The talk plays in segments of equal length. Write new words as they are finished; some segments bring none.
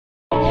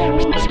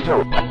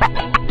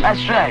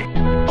That's right.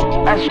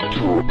 That's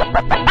true.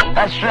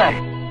 That's right.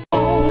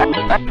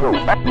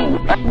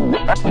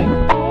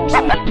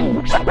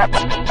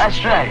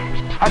 That's right.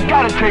 I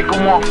gotta take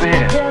him off of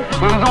here.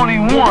 There's only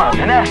one,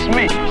 and that's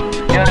me.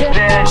 You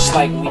understand? Just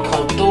like we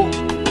come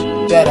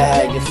through, better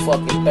have your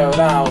fucking third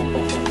album.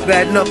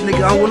 Bad enough,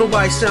 nigga. I don't want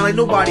nobody sound like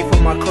nobody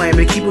from my clan,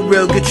 man. Keep it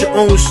real, get your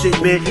own shit,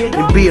 man,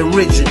 and be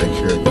original.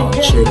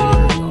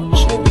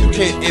 You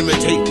can't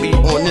imitate me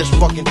on this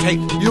fucking tape.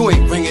 You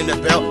ain't ringing the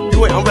bell.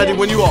 I'm ready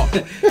when you are.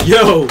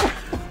 Yo,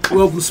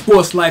 welcome to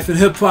Sports Life and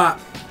Hip Hop.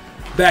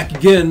 Back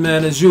again,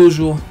 man, as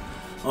usual.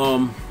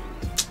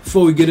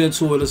 Before we get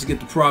into it, let's get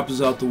the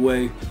propers out the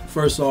way.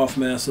 First off,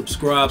 man,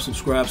 subscribe.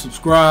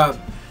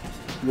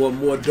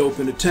 Want more dope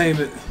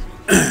entertainment?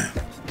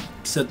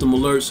 Set them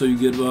alerts so you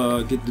get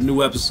the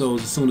new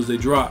episodes as soon as they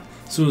drop,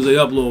 as soon as they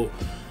upload.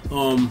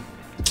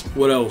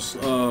 What else?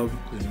 Did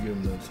you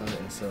give them the title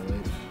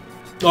SLH?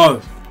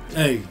 Oh,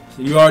 hey,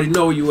 you already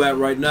know where you at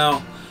right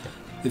now.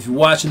 If you're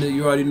watching it,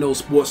 you already know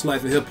Sports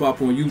Life and Hip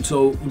Hop on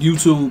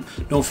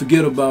YouTube. Don't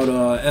forget about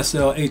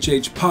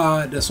SLHH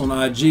Pod. That's on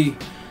IG.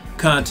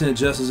 Content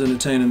just as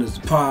entertaining as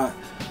the pod.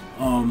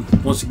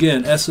 Once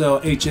again,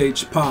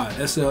 SLHH Pod,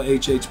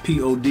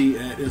 SLHHPOD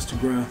at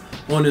Instagram,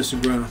 on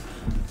Instagram.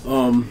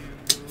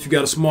 If you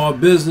got a small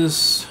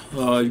business,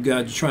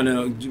 you're trying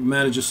to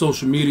manage your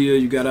social media,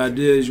 you got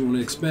ideas, you want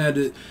to expand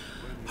it,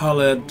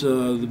 holla at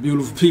the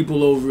beautiful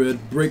people over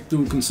at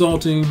Breakthrough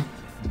Consulting,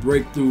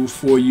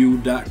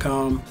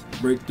 breakthrough4u.com,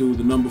 breakthrough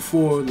the number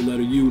 4, the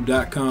letter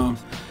u.com.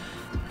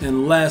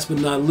 And last but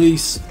not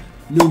least,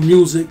 new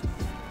music,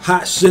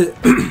 hot shit.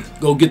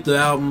 Go get the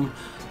album,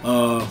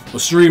 or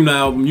stream the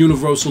album,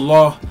 Universal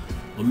Law,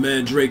 my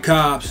man Dre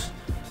Cobbs,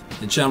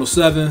 and Channel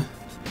 7.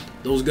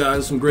 Those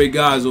guys, some great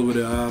guys over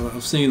there.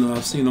 I've seen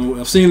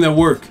their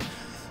work.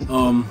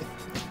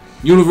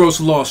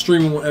 Universal Law,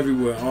 streaming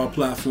everywhere, all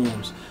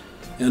platforms.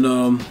 And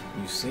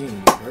You've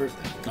heard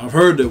that. I've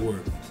heard their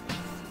work.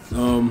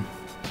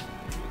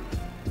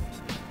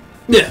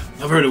 Yeah,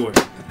 I've heard their work.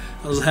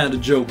 I just had a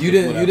joke. You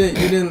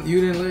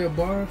didn't lay a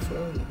bar for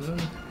no?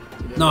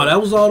 No,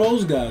 that was all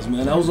those guys,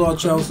 man. That was all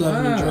Channel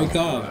 7 and Dre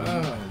Cobb.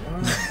 Wow.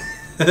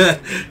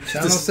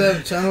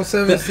 Channel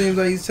 7 seems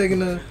like he's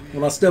taking a...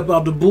 When I step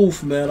out the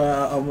booth, man,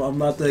 I'm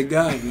not that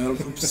guy, man.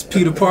 I'm just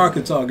Peter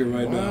Parker talking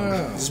right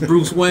now. It's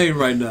Bruce Wayne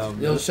right now,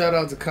 man. Yo, shout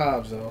out to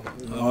Cobbs, though.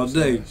 All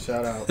day.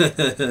 Shout out. Right,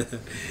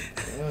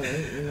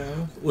 you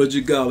know. What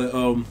you call it?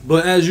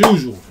 But as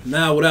usual,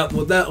 now without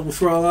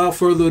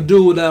further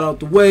ado, without out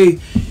the way,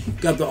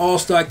 got the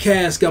all-star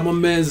cast. Got my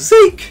man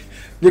Zeke,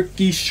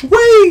 Ricky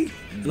Shway,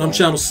 and I'm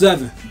Channel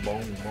 7.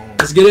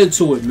 Let's get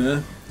into it,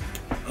 man.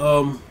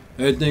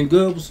 Everything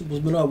good? What's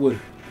been up with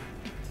it?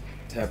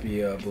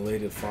 Happy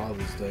belated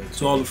Father's Day.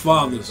 To all the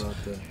fathers. Out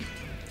there.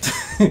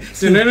 Be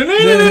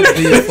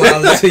Be a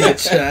father to your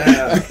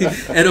child.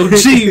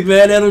 NOG,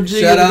 man, NOG.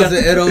 Shout out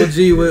to NOG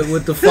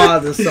with the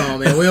Father song,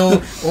 man. We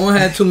don't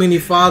have too many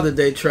Father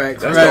Day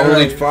tracks. That's the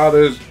only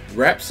Father's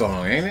rap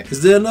song, ain't it?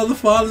 Is there another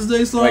Father's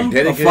Day song? Like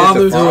dedicated to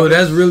fathers? fathers? Oh,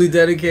 that's really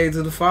dedicated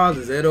to the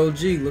fathers.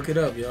 NOG, look it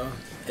up, y'all.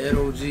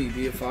 NOG,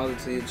 be a father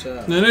to your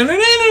child. I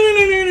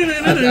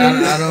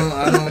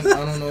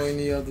don't know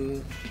any other.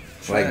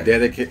 Like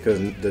dedicated, because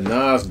the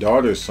Nas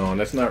daughter song.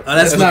 That's not.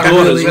 That's not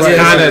daughters, really.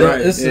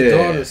 right. It's a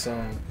daughter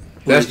song.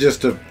 That's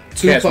just to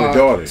cats with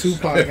daughters.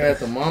 Tupac had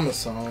the mama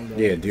song. Though.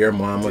 Yeah, Dear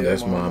Mama, Dear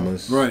that's Mama.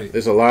 Mama's. Right.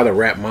 There's a lot of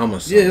rap mama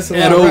songs. Yeah, it's a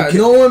lot of rap.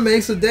 No one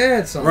makes a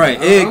dad song. Right,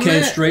 Ed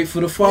came straight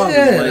for the father.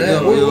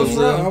 Yeah,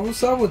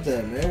 what's up with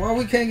that, man? Why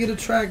we can't get a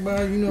track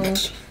by,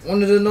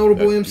 one of the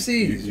notable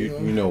MCs? You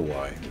know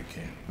why we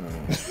can't.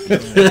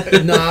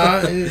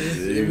 Nah,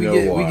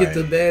 we get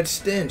the bad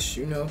stench,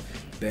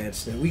 Bad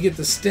stench. We get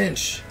the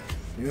stench.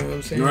 You know what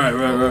I'm saying? Right.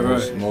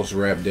 Most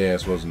rap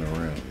dads wasn't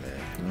around,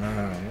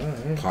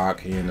 man. Pac,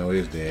 he didn't know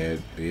his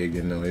dad. Big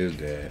didn't know his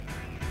dad.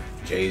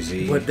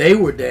 Jay-Z. But they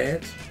were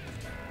dads.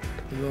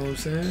 You know what I'm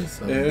saying?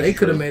 So yeah, they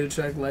could have made a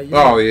track like you.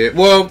 Oh, yeah.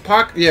 Well,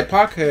 Pac had,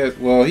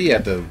 he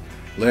had the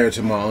Letter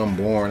to My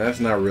Unborn. That's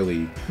not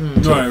really.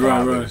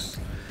 Right.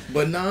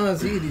 But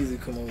Nas, he'd easily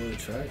come up with a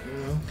track,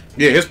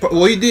 Yeah,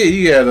 he did.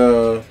 He had,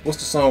 what's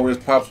the song where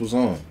his pops was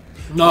on?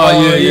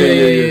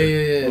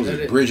 Yeah. What was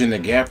it, Bridging the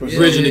Gap or something?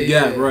 Bridging the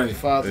Gap, right.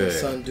 Father and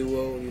son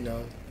duo,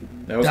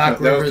 That was Doc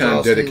kind of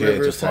Rivers,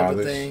 dedicated to type of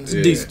fathers. thing. It's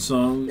a decent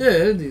song. Yeah,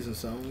 it's a decent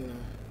song,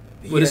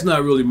 But it's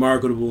not really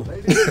marketable.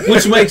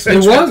 Which makes it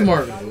was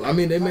marketable. I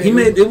mean,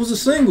 it was a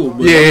single.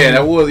 But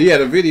that was. He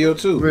had a video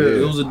too. Really?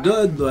 Yeah. It was a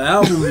dud. The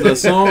album, the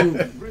song.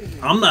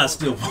 I'm not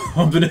still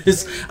pumping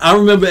this. I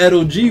remember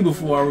NOG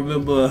before I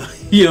remember.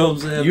 You know what I'm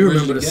saying? You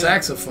remember the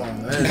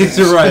saxophone, man? It's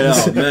right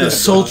out, man. The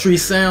sultry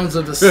sounds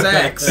of the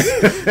sax.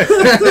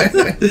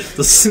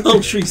 The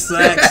sultry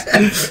sax.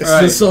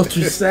 Right. The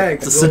sultry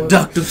sax. The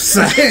seductive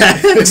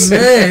sax.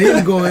 Man,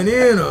 he's going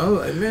in. I'm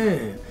like,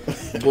 man.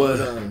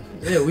 But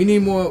yeah, we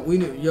need more.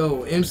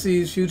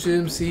 MCs, future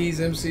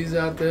MCs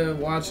out there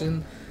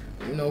watching.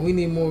 We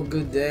need more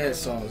good dad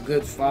songs,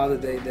 good Father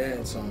Day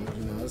dad songs.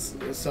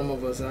 There's some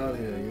of us out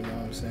here. You know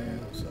what I'm saying?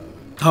 So.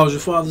 How was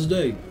your Father's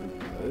Day?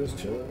 It was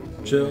chill.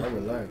 Chill. I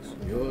relaxed.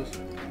 Yours?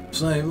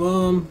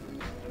 Same.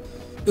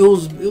 It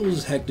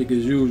was hectic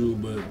as usual,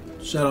 but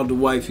shout out to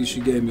wifey. She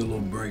gave me a little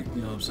break.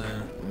 You know what I'm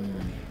saying?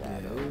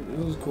 Yeah,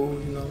 it was cool.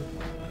 You know.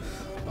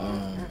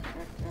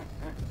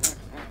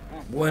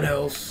 What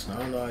else? I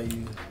don't know how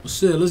you. Well,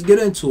 shit, let's get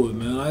into it,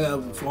 man.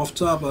 Off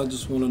top, I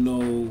just want to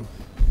know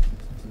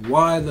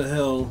why the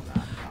hell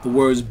the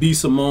words "B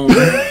Simone"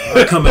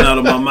 are coming out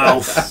of my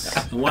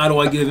mouth, and why do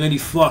I give any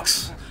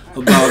fucks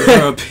about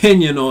her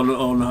opinion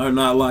on her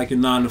not liking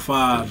 9 to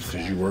 5?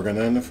 Because you work a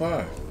 9 to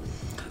 5.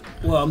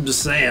 Well, I'm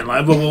just saying,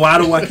 like, but why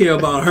do I care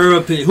about her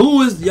opinion?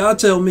 Who is? Y'all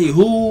tell me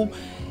who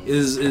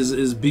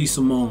is B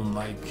Simone?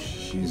 Like,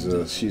 she's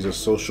a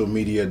social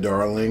media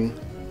darling.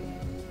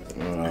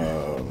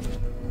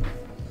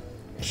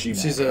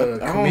 She's a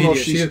comedian.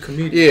 She's a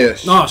comedian. Yeah.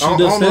 No, she I does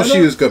don't know if she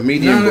was a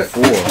comedian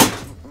before.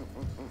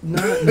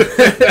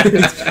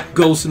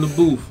 Ghost in the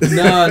booth.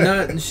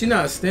 Nah, she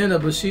not stand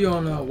up, but she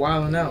on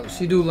Wild 'N Out.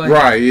 She do like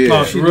right. Yeah.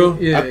 Oh, for real?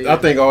 Yeah, I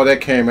think all that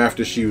came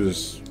after she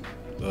was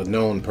a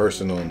known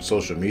person on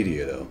social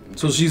media, though.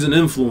 So she's an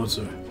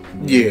influencer.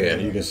 Yeah,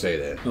 you can say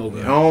that.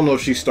 Okay. I don't know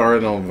if she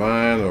started on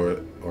Vine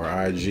or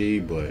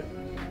IG, but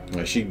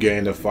she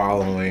gained a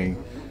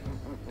following.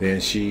 Then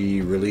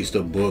she released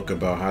a book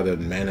about how to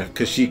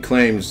because she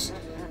claims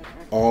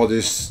all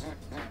this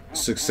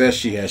success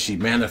she has, she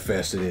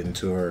manifested it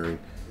into her,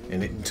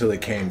 until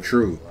it came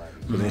true.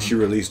 But then she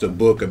released a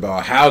book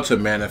about how to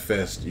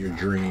manifest your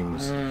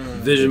dreams,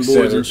 Vision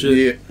boards and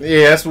shit.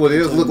 Yeah, that's what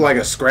it is. It looked like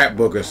a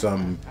scrapbook or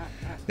something.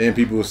 Then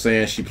people were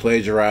saying she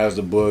plagiarized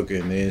the book,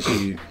 and then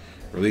she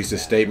released a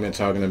statement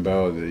talking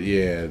about,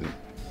 it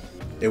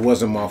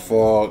wasn't my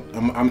fault.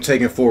 I'm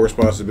taking full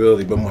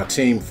responsibility, but my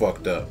team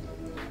fucked up.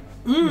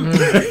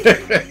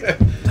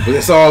 But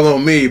it's all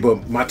on me.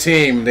 But my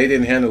team, they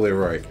didn't handle it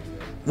right.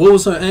 What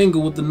was her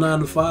angle with the 9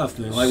 to 5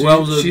 thing? Like, why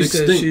was it a big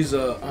said stink? she's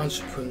an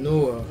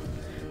entrepreneur.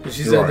 And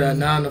she said that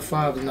 9 to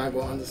 5 is not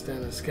going to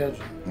understand her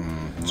schedule.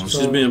 So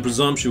she's being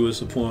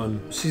presumptuous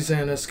upon. She's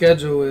saying her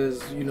schedule is,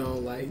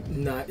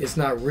 it's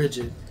not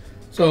rigid.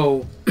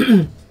 So,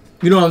 you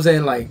know what I'm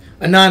saying? Like,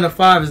 a 9 to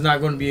 5 is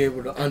not going to be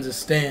able to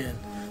understand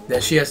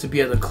that she has to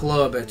be at the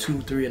club at 2,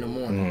 3 in the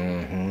morning.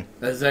 Mm-hmm.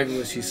 That's exactly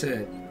what she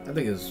said. I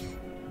think it's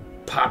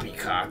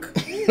poppycock.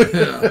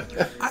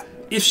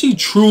 If she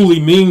truly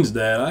means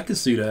that, I can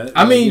see that.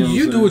 I mean,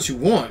 you do what you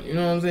want. You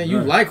know what I'm saying? You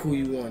like who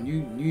you want.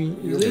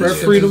 Your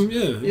preference freedom,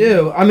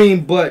 Yeah, I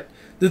mean, but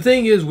the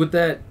thing is, with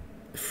that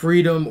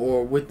freedom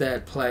or with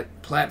that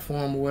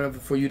platform or whatever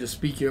for you to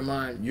speak your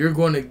mind, you're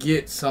going to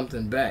get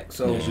something back.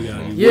 So,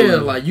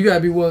 like, you got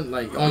to be willing.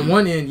 Like, on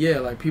one end,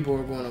 like, people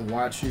are going to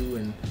watch you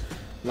and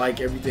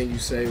like everything you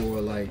say, or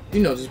like,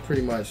 just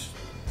pretty much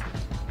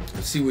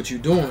see what you're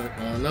doing.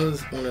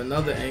 On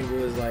another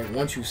angle is like,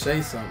 once you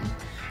say something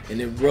and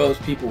it rubs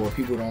people or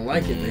people don't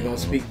like it, they're gonna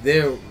speak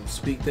their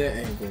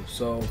angle.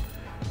 So,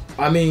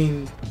 I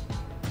mean,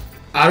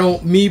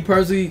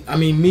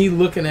 me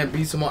looking at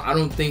B Simone, I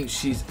don't think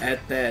she's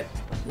at that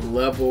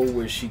level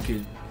where she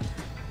could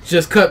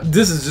just cut.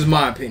 This is just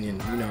my opinion.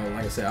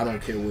 Like I said, I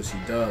don't care what she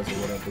does or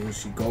whatever, who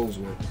she goes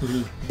with.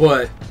 Mm-hmm.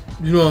 But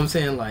you know what I'm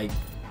saying? Like,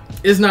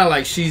 it's not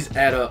like she's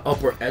at a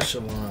upper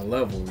echelon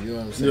level. You know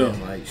what I'm saying?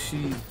 Yeah. Like,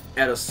 she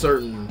at a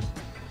certain.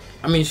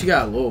 I mean, she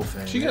got a little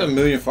fan. She got 1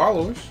 million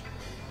followers.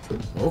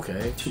 Okay. A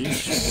lot of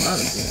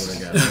people that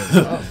got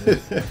 1 million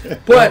followers.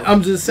 But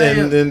I'm just saying.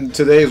 And in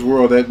today's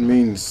world, that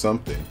means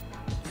something.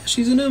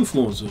 She's an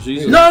influencer.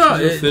 She's an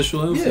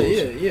official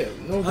influencer. Yeah.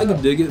 No, I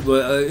can dig it,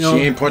 but she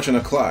ain't punching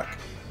a clock.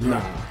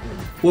 Nah.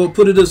 Well,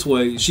 put it this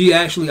way. She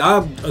actually,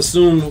 I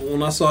assumed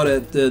when I saw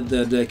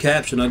that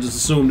caption, I just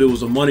assumed it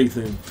was a money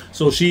thing.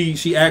 So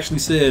she actually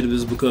said it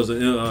was because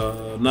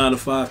a 9 to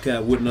 5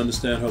 cat wouldn't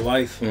understand her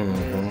life.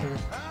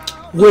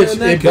 Mm-hmm. Which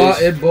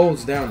it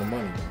boils down to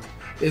money,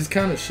 though. It's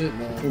kind of shit,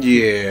 man.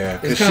 Yeah,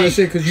 it's kind of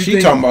shit because she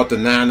talking about the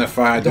 9 to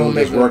 5 dude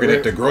that's working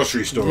at the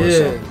grocery store or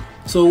something.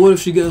 So what if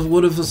she gets?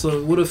 What if it's a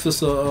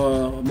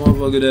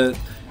motherfucker that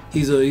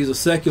he's a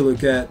secular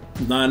cat,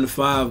 9 to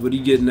 5, but he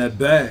getting that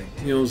bag?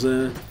 You know what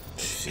I'm saying?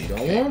 She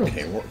don't want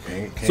him.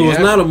 So it's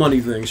not a money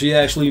thing. She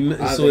actually,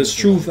 so it's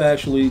truth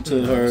actually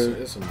to her.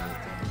 It's a money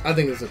thing. I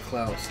think it's a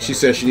clout. She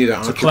said she need an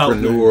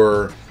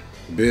entrepreneur,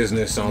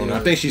 business owner. Yeah.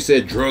 I think she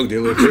said drug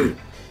dealer too.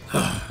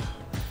 I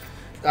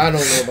don't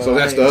know about. So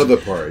that's the other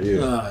part.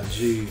 Yeah. Ah,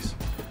 jeez.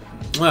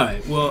 All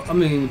right. Well, I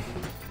mean,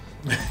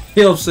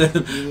 you know what I'm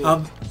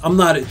saying? I'm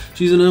not.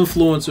 She's an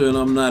influencer, and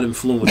I'm not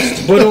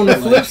influenced. But on the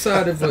flip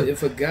side,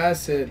 if a guy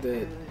said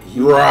that.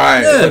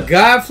 Right. If a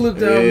guy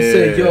flipped out and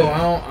said, "Yo,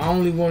 I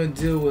only want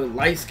to deal with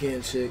light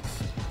skinned chicks."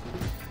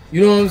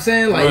 You know what I'm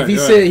saying? Like, if he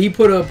said he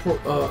put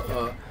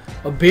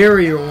a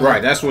barrier on.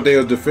 Right. That's what they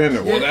were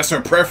defending. Well, that's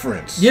her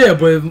preference. Yeah,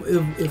 but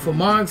if a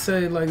mom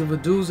say, like, if a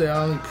dude say,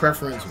 "I only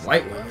preference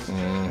white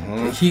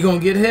women," he gonna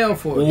get hell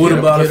for it. Well, what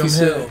about if he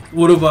said?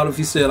 What about if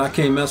he said, "I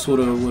can't mess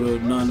with a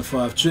 9 to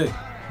 5 chick"?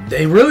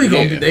 They really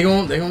gonna be. They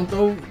gonna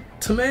throw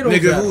tomatoes.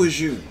 Nigga, out. who is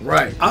you?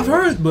 Right. I've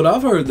heard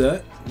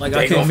that. Like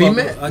They gonna be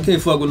mad. I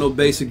can't fuck with no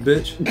basic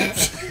bitch.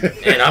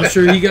 And I'm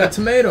sure he got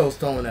tomatoes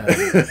thrown at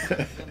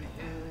him.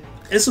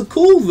 It's a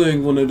cool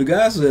thing when the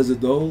guy says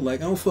it though. Like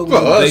I don't fuck with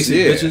Well, no us, basic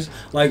yeah. bitches.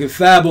 Like if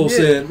Fabo Yeah.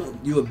 said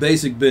you a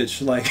basic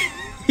bitch, like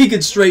he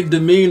could straight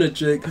demean a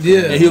chick,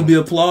 Yeah. and he'll be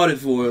applauded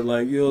for it.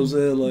 Like you know what I'm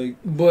saying? Like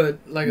But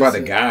like By I the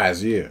said,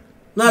 guys, yeah.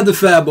 not that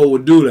Fabo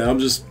would do that. I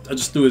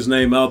just threw his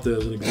name out there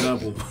as an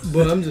example.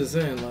 but I'm just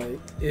saying,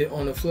 like,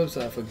 on the flip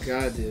side, if a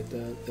guy did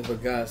that, if a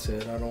guy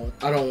said,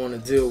 I don't want to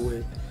deal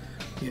with,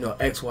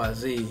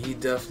 XYZ, he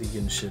definitely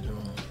getting shit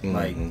on.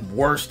 Like,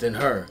 worse than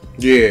her.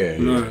 Yeah.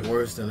 Right.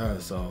 Worse than her,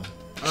 so.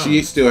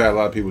 She still had a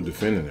lot of people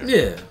defending her.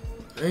 Yeah.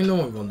 Ain't no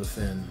one gonna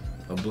defend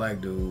a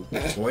black dude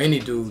or any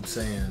dude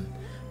saying,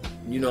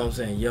 you know what I'm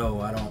saying, yo,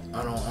 I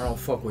don't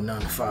fuck with 9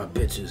 to 5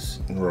 bitches.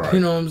 Right. You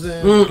know what I'm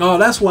saying? Oh,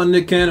 that's why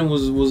Nick Cannon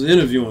was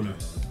interviewing her.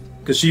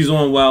 Because she's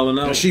on Wild 'N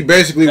Out. And she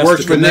basically That's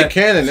works the for Nick connect.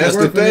 Cannon. That's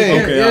the worked for Nick thing.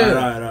 Cannon. Okay,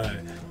 Yeah. all right.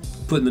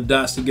 Putting the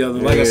dots together.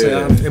 Like I said,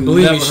 Yeah. I've And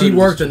believe never me, she heard of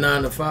worked this a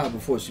 9 to 5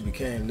 before she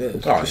became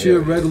this. Oh, She a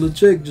yeah. regular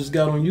chick, just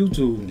got on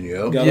YouTube.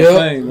 Yep. Got her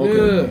fame.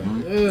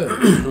 Okay.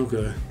 Yeah.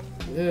 Okay.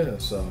 Yeah,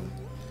 so.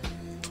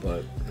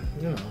 But,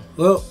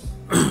 Well,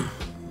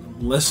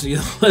 unless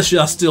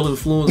y'all still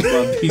influenced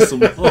by B.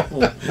 Simone.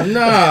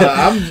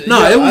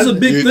 Nah, It was a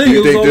big thing.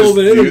 It was all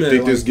over the You internet.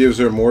 think like- this gives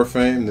her more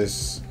fame?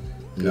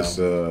 No.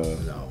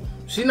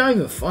 She's not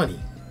even funny.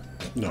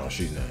 No,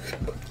 she's not.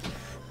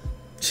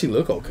 She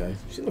look okay.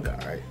 She look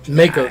alright.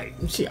 Makeup.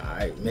 She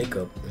alright.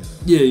 Makeup.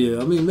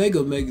 Yeah. I mean,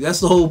 makeup. That's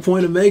the whole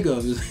point of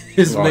makeup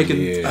is Oh, making.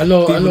 yeah. I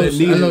know. people that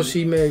need I know. it.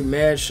 She made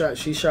mad shot.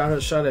 She shot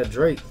at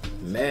Drake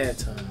mad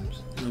times.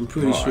 I'm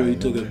pretty sure he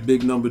took a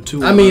big number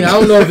 2. I mean, I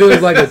don't know if it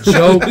was like a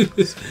joke.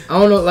 I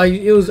don't know. Like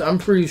it was. I'm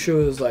pretty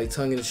sure it was like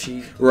tongue in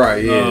cheek,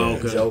 Right, yeah. Oh,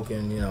 okay.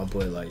 joking.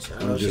 But like,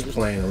 I know I'm just she-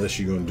 playing unless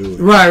you're going to do it.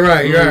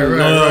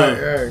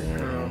 Right.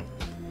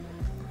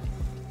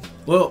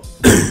 Well,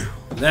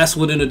 that's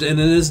what in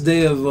this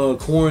day of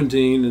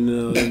quarantine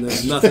and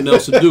there's nothing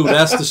else to do.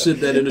 That's the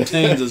shit that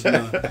entertains us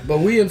now. But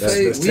we in That's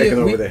phase. taking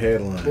over We, the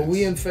headlines. but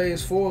we in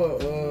phase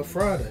 4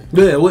 Friday.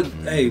 Yeah. What?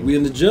 Hey, we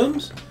in the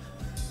gyms?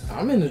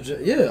 I'm in the gym.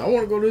 Yeah, I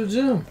want to go to the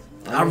gym.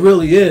 I'm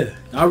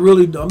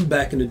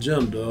back in the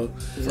gym, dog.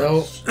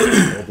 No.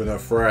 Open up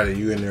Friday.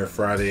 You in there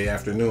Friday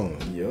afternoon.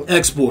 Yep.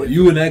 Export.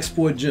 You in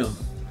export gym?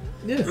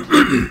 Yeah.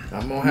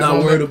 I'm gonna have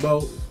Not worried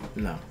about.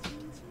 No.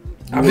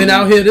 I've been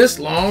out here this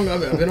long.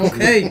 I've been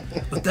okay.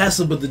 But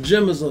the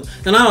gym is and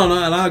I don't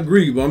know, and I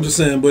agree. But I'm just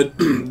saying. But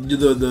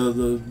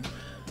the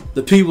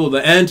people,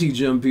 the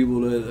anti-gym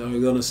people that are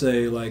gonna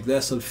say like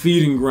that's a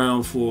feeding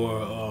ground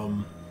for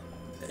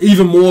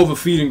even more of a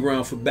feeding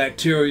ground for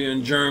bacteria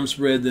and germ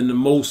spread than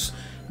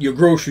your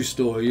grocery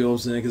store. You know what I'm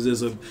saying? Because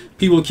there's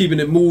people are keeping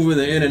it moving.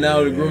 They're in and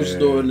out of the grocery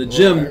store. In the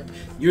gym, Right.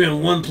 you're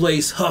in one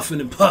place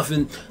huffing and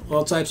puffing.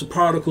 All types of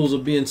particles are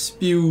being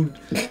spewed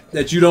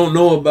that you don't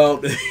know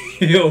about.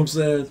 You know what I'm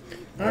saying?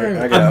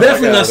 I'm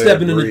definitely not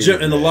stepping in the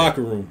gym in the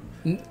locker room.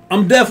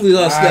 I'm definitely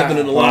not stepping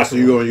in the So locker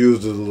you're room. going to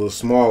use the little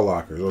small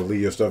lockers or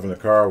leave your stuff in the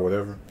car or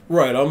whatever?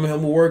 Right. I'm gonna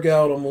work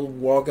out. I'm gonna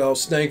walk out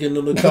stinking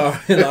in the car,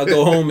 and I'll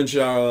go home and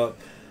shower up.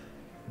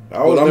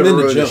 I was I'm never in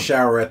the really gym. a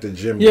shower at the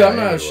gym. Yeah, guy I'm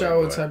not a anyway,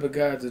 shower but- type of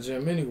guy at the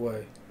gym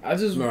anyway. I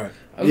just Right.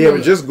 Yeah,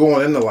 but just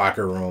going in the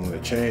locker room to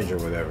change or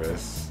whatever.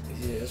 it's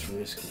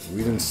risky.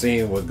 We didn't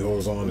see what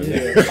goes on in Yeah,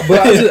 there. but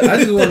I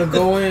just want to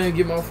go in,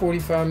 get my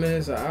 45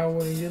 minutes, an hour,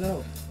 and get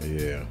out.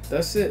 Yeah.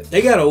 That's it.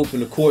 They gotta open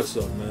the courts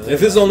up, man.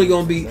 If it's only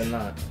gonna be They're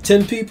not.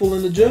 10 people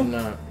in the They're gym,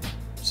 not.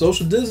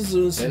 social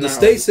distancing. They're The not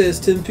state open. says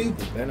 10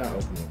 people. They're not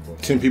opening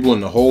court. 10 people in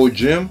the whole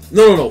gym?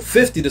 No.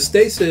 50. The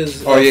state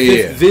says Oh,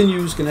 yeah.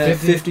 venues can have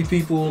 50? 50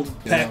 people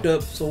packed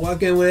up. So why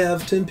can't we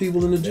have 10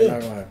 people in the They're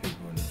not gym? gonna have people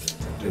in the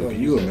gym. Dude,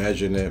 can you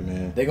imagine that,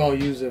 man? They're gonna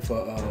use it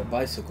for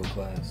bicycle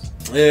class.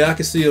 Yeah, I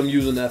can see them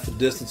using that for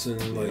distancing.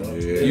 Like Yeah.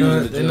 using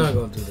the They're gym. not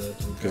gonna do that.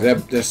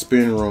 Because that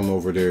spin room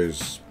over there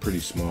is pretty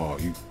small.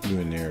 You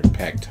in there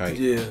packed tight.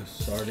 Yeah.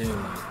 Sardine.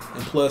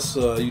 And plus,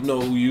 you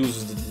know who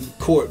uses the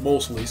court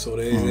mostly, so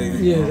they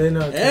Yeah, they're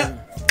not. Yeah.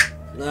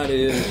 Not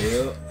it.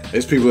 Yeah.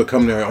 There's people that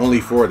come there only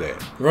for that.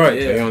 Right.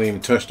 They don't even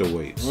touch the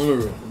weights.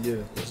 Yeah.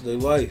 That's their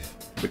life.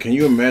 But can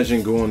you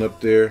imagine going up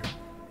there?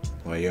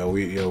 Like,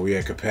 we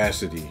at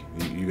capacity.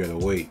 You gotta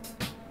wait.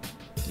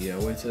 Yeah,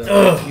 wait till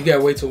you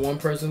gotta wait till one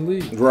person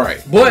leaves.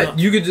 Right. But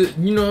you could just,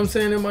 you know what I'm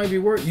saying? It might be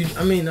worth.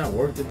 Not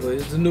worth it, but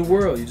it's a new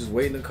world. You just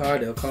wait in the car.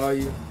 They'll call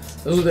you.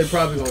 That's what they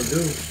probably gonna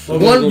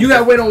do. You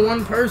gotta wait on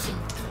one person.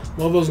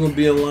 Motherfuckers gonna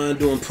be in line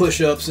doing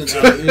push-ups and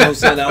you know what I'm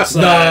saying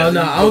outside.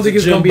 No, I don't think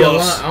it's gonna be a line.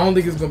 bus. I don't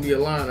think it's gonna be a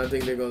line. I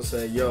think they're gonna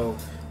say, "Yo,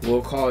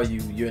 we'll call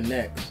you. You're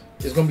next."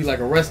 It's gonna be like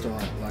a restaurant.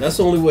 Like, That's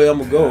the only way I'm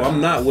gonna go. I'm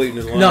not waiting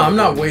in line. no, I'm to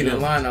go not to the waiting gym.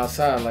 in line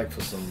outside like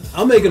for some.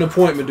 I'll make an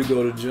appointment to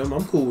go to the gym.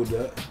 I'm cool with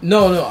that.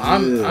 No,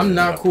 I'm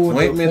not cool with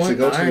the Appointment to appointment.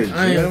 go to the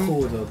I ain't gym?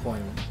 cool with the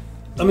appointment.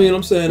 I mean,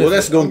 I'm saying. Well, if-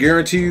 that's gonna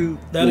guarantee you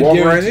that'll walk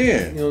right guarantee-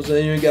 in. You know what I'm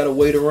saying? You ain't gotta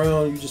wait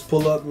around. You just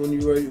pull up when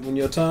you ready, when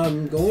your time,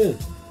 and go in.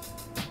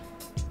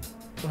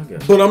 Okay.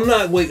 But I'm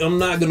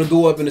not gonna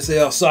go up and say,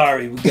 "Oh,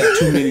 sorry, we got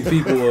too many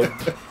people."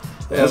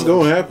 That's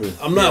gonna happen.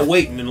 I'm not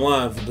waiting in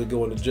line to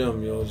go in the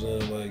gym. You know what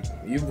I'm saying? Like,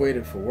 you've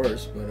waited for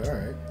worse, but all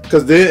right.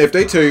 Because then if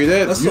they tell you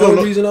that, that's you the don't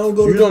only know, reason I don't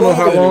go to you the don't know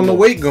how barber long the anymore.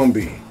 wait gonna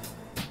be.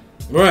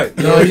 Right.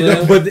 You know No, what I'm you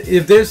saying? don't, but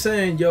if they're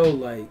saying, yo,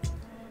 like,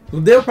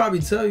 well, they'll probably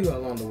tell you how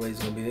long the wait's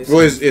gonna be. They say,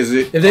 Well, is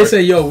it? if they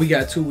say, yo, we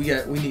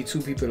need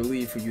 2 people to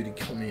leave for you to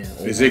come in.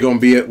 Is it gonna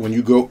be when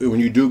you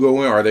do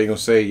go in? Or are they gonna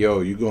say,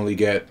 yo, you only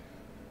got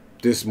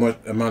this much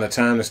amount of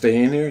time to stay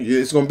in here?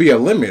 It's gonna be a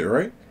limit,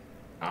 right?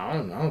 I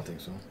don't think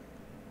so.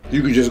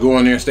 You can just go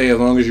in there and stay as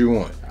long as you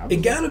want. It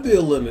gotta be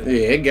a limit.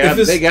 Yeah, they got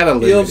a You know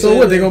limit. what I'm So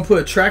what? They gonna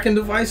put a tracking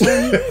device on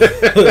you?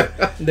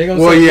 They gonna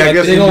Well, say, yeah, I like,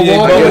 guess they gonna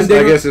walk I in.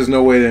 guess there's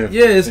no way to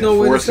Yeah, it's no way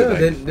to enforce tell.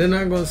 it. They're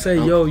not gonna say,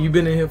 yo, you've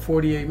been in here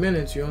 48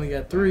 minutes. You only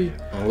got 3.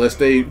 Unless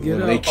they Get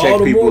when out. they All check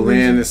the people more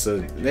in,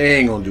 reason- they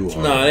ain't gonna do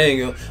all Nah, they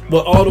ain't gonna.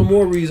 But all the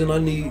more reason I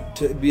need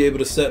to be able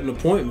to set an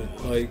appointment.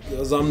 Like,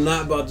 because I'm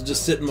not about to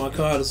just sit in my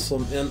car to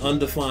some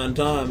undefined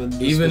time. And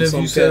just Even with if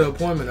some you set an cat-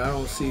 appointment, I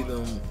don't see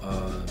them.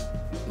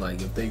 Like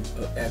if they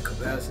at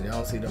capacity, I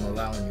don't see them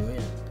allowing you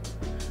in.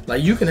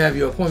 Like you can have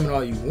your appointment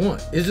all you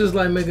want. It's just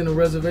like making a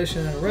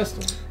reservation at a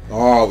restaurant.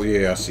 Oh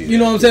yeah, I see. You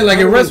know what I'm saying? Like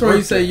I at a don't restaurant, you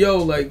work say, there. "Yo,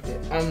 like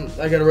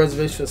I got a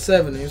reservation for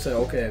 7," and you say,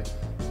 "Okay,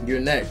 you're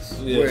next."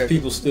 Yeah, Where-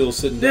 people still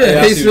sitting Yeah,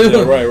 there. they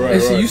still, Right. they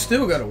say, you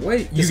still gotta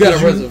wait. You It's got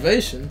 'cause a you-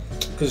 reservation.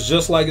 Because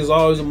just like it's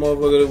always a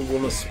motherfucker that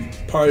want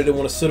to party that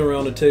want to sit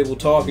around the table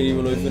talking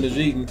even though they finish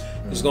eating.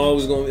 It's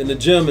always going in the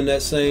gym in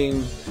that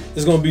same.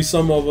 It's going to be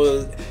some of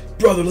a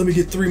brother. Let me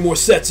get 3 more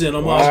sets in.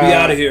 I'm gonna be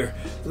out of here.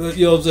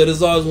 You know what I'm saying?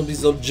 There's always going to be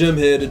some gym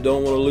head that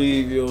don't want to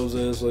leave. You know what I'm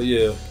saying? So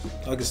yeah,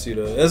 I can see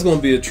that. That's going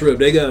to be a trip.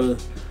 They gotta.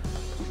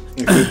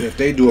 If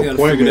they do They gotta figure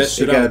appointments,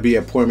 that it shit gotta out. be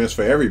appointments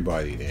for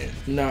everybody. Then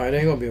No, it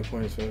ain't gonna be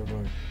appointments for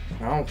everybody.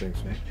 I don't think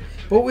so.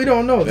 But we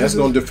don't know. that's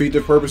gonna defeat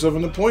the purpose of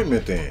an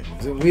appointment. Then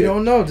We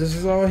don't know. This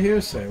is all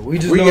hearsay. We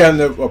just we know. got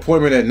an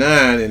appointment at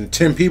 9 and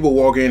 10 people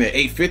walk in at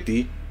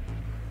 8:50.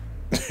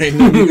 Ain't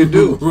nothing you can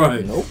do.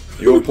 Right. Nope.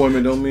 Your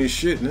appointment don't mean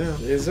shit now.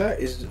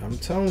 I'm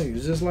telling you,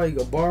 it's just like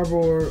a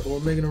barber or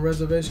making a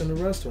reservation at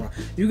a restaurant.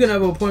 You can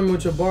have an appointment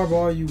with your barber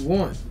all you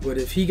want, but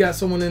if he got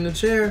someone in the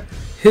chair,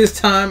 his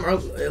time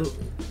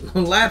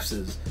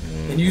elapses,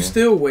 and you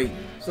still waiting.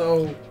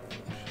 So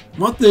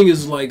My thing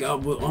is like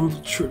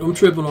I'm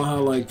tripping on how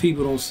like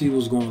people don't see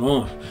what's going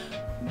on.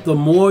 The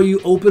more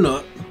you open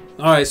up,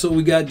 all right. So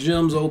we got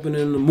gyms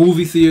opening, the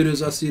movie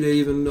theaters. I see they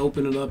even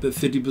opening up at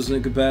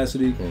 50%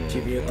 capacity.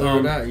 keep your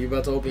third eye. You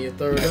about to open your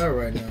third eye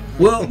right now? Huh?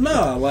 Well,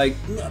 nah, like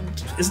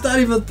it's not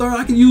even a third.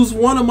 I can use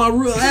one of my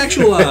real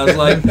actual eyes.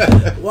 Like,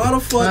 why the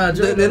fuck Nah,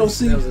 Joe, they don't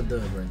see? That was a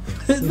dub right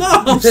there. No,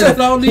 I'm saying I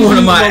don't need One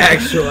to of use my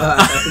actual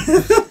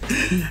eyes.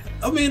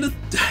 I mean,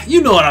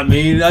 you know what I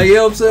mean. Like, you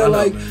know what I'm saying? I know,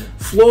 Like man.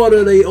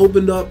 Florida, they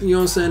opened up. You know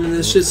what I'm saying? And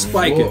this shit's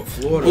spiking.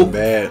 Florida,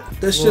 Bad.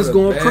 That shit's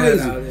going bad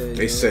crazy. out here,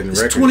 They yo. setting It's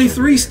records.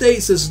 23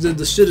 states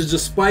the shit is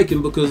just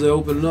spiking because they're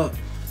opening up.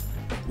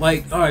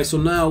 Like, all right, so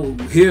now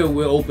here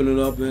we're opening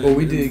up. And, But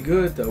we did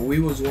good though. We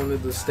was one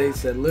of the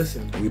states that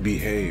listened. We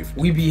behaved.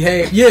 We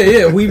behaved.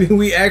 Yeah.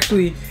 We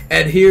actually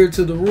adhered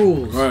to the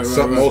rules. Right.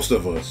 Most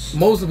of us.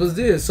 Most of us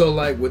did. So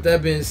like with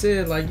that being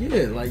said, like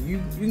yeah, like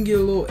you can get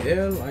a little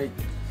air, like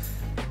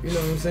you know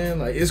what I'm saying?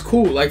 Like it's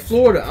cool. Like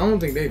Florida, I don't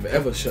think they've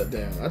ever shut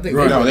down. I think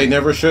No, they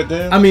never shut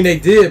down. I mean they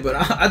did, but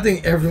I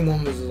think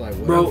everyone was just like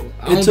whatever. Bro,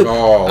 I don't, it took-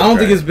 Oh, I don't okay.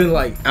 think it's been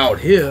like out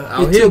here.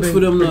 Out It here took been for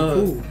them pretty to,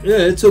 cool. yeah.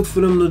 It took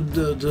for them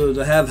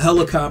to have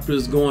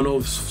helicopters going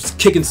over,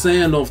 kicking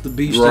sand off the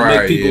beach to Right,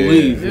 make people yeah.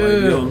 leave. Like, you Yeah.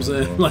 know what I'm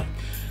saying? Like,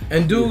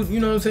 And dude, you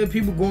know what I'm saying?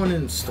 People going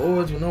in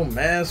stores with no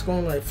mask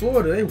on, like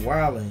Florida, they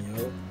wilding,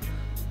 yo.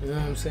 You know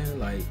what I'm saying?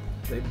 Like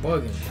they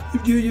bugging.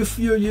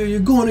 you're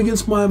going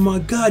against my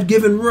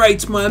God-given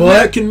rights, my But-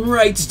 American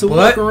rights to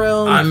walk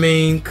around. I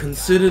mean,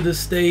 consider the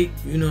state.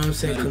 You know what I'm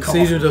saying? And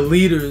Consider coffee. the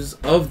leaders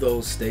of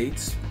those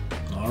states.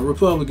 a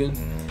Republican.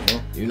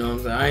 You know what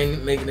I'm saying? I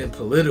ain't making it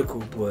political,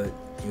 but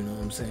you know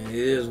what I'm saying? It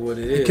is what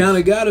it is. It kind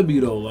of gotta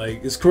be though.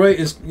 Like it's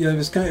crazy.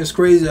 It's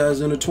crazy how it's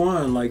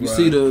intertwined. Like you Right.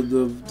 see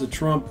the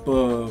Trump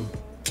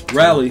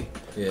rally.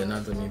 Yeah,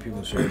 not that many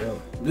people showed up.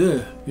 Yeah,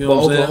 you But know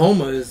what I'm saying.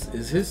 Oklahoma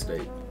is his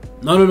state.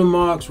 None of the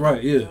marks,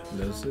 right? Yeah,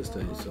 That's his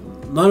state. So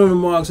none of the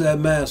marks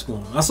had masks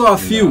on. I saw a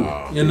few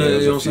Nah, in the, yeah, you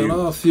there's know a what I'm saying. few. I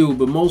saw a few,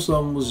 but most of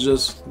them was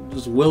just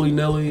willy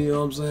nilly. You know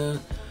what I'm saying.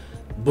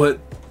 But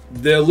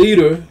their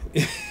leader,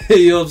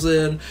 you know what I'm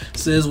saying,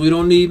 says we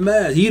don't need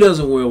masks. He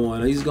doesn't wear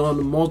one. He's gone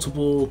to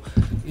multiple,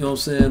 you know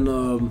what I'm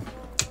saying,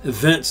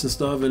 events and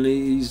stuff, and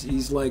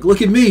he's like,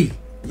 look at me.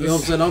 You know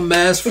what I'm saying? I'm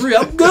mask free.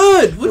 I'm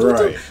good. What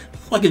Right. the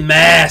fucking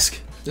mask?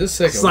 this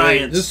second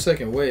Science. wave, this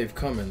second wave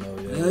coming though.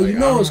 Yeah, Like, you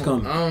know I it's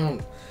don't- coming. I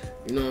don't.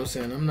 You know what I'm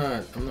saying? I'm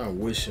not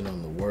wishing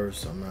on the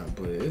worst. I'm not,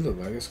 but it look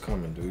like it's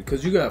coming, dude.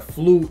 Because you got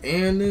flu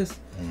and this.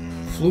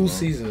 Flu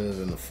season is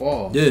in the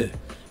fall. Yeah.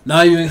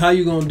 Now how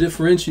you gonna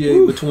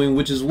differentiate between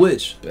which is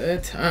which?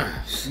 Bad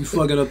times. You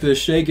fucking up here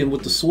shaking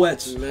with the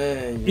sweats.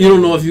 Man, You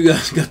don't know if you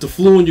guys got the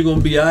flu and you're gonna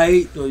be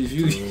alright, or if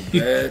you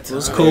bad it's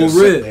times. cold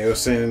They red. were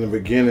saying in the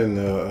beginning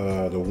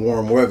the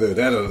warm weather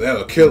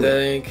that'll kill That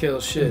it. ain't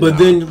kill shit. But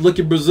then look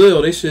at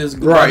Brazil. They shit's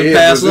about Right, to yeah,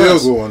 pass Brazil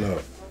us. going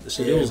up.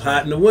 Shit, it was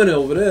hot in the winter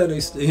over there. They,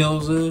 you know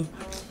what I'm saying?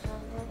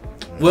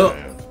 Well,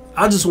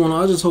 I just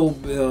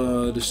hope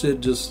the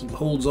shit just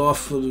holds off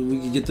for we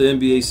can get the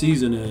NBA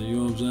season in. You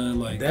know what I'm saying?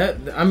 Like that.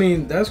 I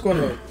mean, that's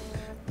going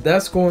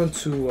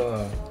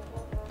to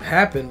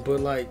happen. But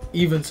like,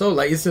 even so,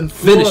 like it's in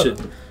Florida. finish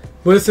it.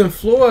 But it's in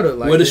Florida,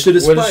 like Where the shit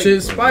is where the spiked. shit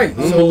is spiked.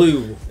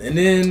 Unbelievable. So, and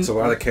then It's a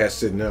lot of cats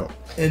sitting out.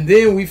 And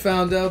then we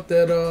found out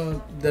that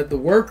that the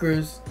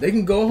workers, they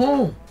can go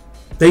home.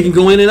 They can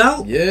go in and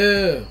out.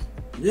 Yeah.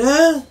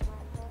 Yeah.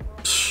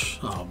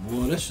 Oh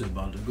boy, that shit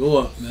about to go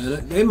up,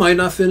 man. They might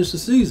not finish the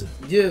season.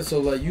 Yeah, so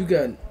like you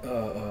got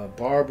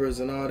barbers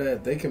and all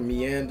that. They can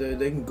meander.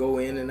 They can go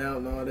in and out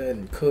and all that,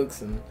 and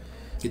cooks and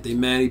Get their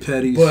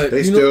mani-pedis. But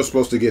They still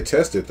supposed to get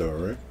tested though,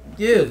 right?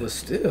 yeah, but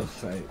still,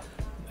 like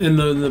And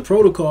the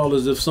protocol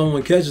is if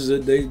someone catches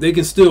it, they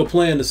can still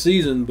play in the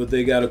season, but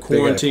they got to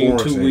quarantine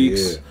 2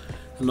 weeks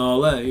and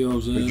all that. You know what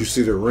I'm saying? Did you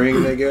see the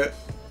ring they got?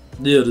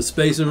 Yeah, the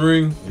spacing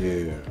ring.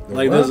 Yeah.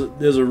 Like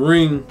there's a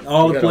ring.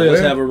 All the players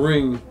have a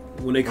ring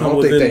when they I come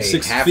don't think within they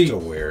 6 have feet. to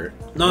wear it.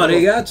 No,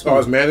 they got to. Oh,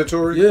 it's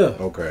mandatory? Yeah.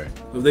 Okay.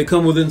 If they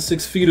come within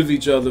 6 feet of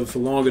each other for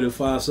longer than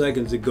 5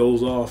 seconds, it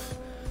goes off.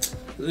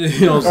 You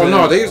know what I'm saying?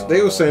 Oh no,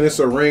 they were saying it's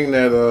a ring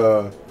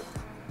that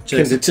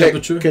Checks the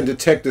temperature. can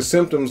detect the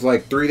symptoms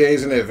like 3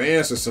 days in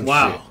advance or some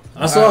shit.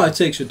 I saw it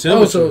takes your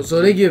temperature. Oh,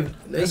 so they give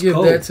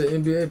cold. that to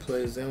NBA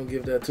players. They don't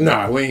give that to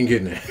Nah, we ain't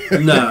getting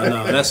that.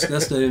 Nah, that's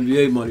the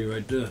NBA money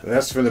right there.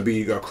 That's gonna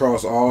be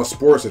across all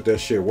sports if that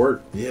shit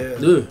work. Yeah.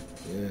 Yeah.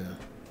 Yeah.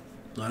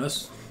 Nah,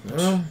 that's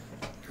Well,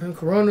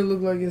 Corona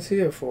look like it's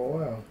here for a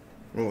while.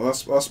 Well,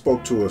 I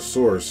spoke to a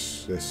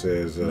source that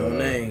says No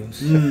names.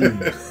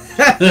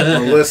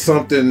 unless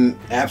something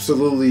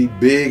absolutely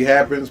big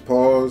happens,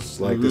 pause.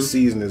 Like the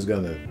season is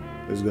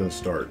gonna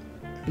start.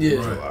 Yeah.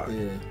 July.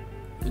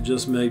 Yeah. it.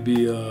 Just may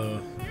be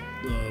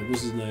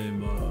what's his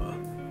name?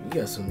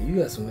 You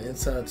got some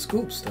inside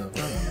scoop stuff.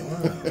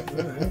 Wow.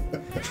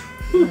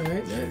 All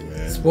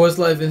right. Sports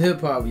life and hip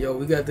hop, yo.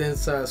 We got the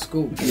inside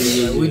scoop.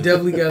 Like, we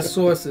definitely got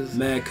sources.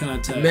 Mad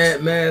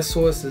contacts. Mad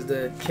sources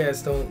that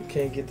cats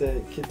can't get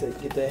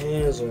their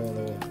hands on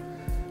or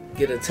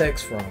get a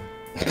text from.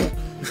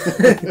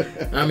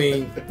 I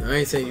mean, I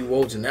ain't saying you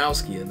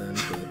Wojnarowski or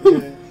nothing,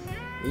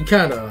 but you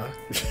kind of are.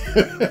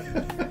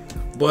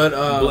 But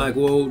Black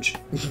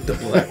Woj. the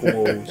Black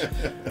Woj.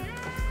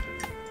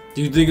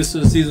 Do you think the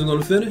season's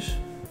gonna finish?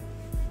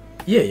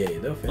 Yeah,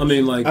 they'll finish. I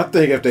mean, like I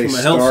think if they from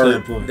a health start,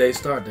 standpoint, they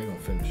start, they're gonna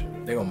finish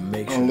it. They're gonna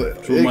make sure.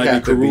 so it might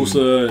be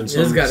Caruso and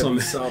There's gotta some.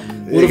 be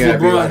something. What if gotta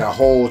be LeBron- like a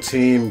whole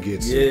team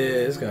gets Yeah,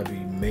 it. it's gotta be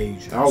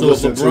major. I was So if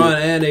listening to LeBron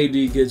and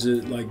AD gets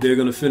it, like they're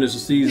gonna finish the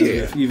season, Yeah.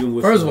 if, even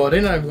with. First of all,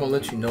 they're not even gonna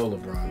let you know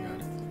LeBron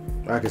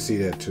got it. I can see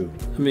that too.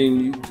 I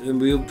mean, and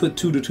we'll put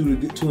two and two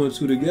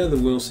together.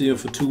 We don't see him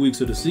for 2 weeks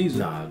of the season.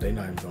 Nah, they're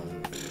not even gonna.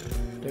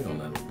 They're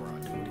gonna let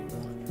LeBron do what he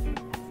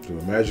wants. So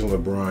imagine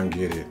LeBron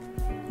get it.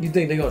 You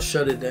think they're gonna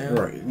shut it down?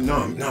 Right.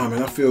 No,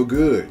 man, I feel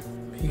good.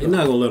 They're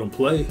not gonna let him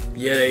play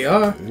Yeah, they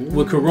are.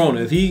 with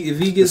Corona. If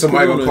he gets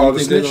Somebody Corona, gonna call you the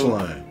think they're snitch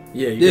gonna- line.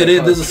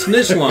 Yeah, There's a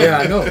snitch line. Yeah,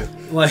 I know.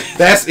 Like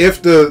That's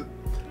if the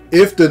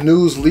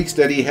news leaks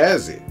that he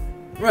has it.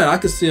 right, I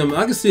can see him.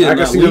 I can see it I can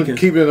not see leaking. them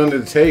keeping it under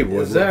the table.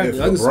 Exactly.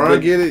 If I can see LeBron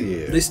that- get it,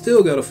 yeah. They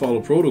still got to follow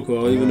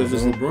protocol, even if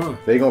it's LeBron.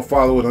 They gonna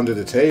follow it under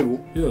the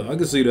table. Yeah, I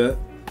can see that.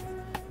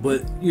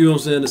 But you know what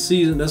I'm saying? The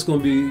season that's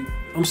gonna be.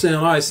 I'm saying,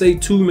 all right, say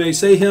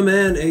him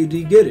and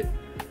AD get it.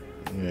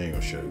 You ain't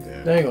gonna shut it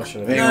down. They ain't gonna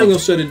shut it They down. I ain't gonna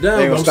shut it down. They But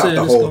gonna I'm stop saying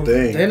the it's whole gonna,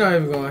 thing. They're not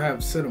even gonna have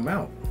to sit him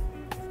out.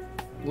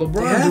 LeBron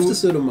They have do- to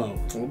sit him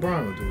out.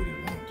 LeBron will do what he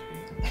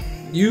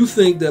wants. You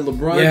think that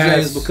LeBron Yes.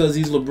 James, because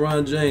he's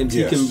LeBron James,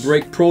 Yes. he can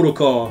break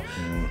protocol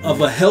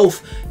of a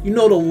health? You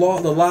know the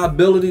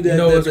liability that, You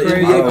know that what's the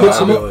crazy? NBA puts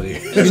him up.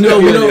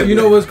 Liability. You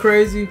know what's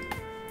crazy?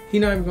 He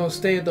not even gonna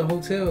stay at the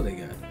hotel they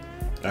got.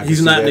 I can He's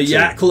see not in that the too.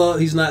 yacht club.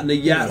 He's not in the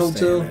He yacht not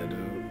staying hotel. there, dude.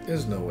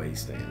 There's no way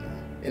he's staying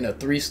there. In a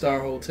 3-star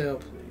hotel,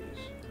 please.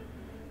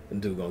 The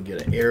dude gonna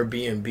get an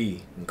Airbnb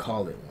and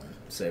call it one.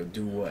 Say,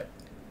 do what?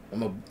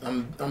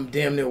 I'm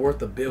damn near worth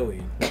 $1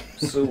 billion.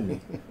 Sue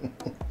me.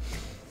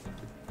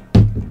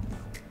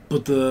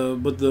 But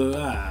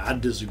I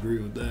disagree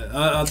with that.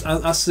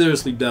 I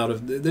seriously doubt if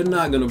they're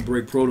not going to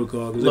break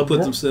protocol because they put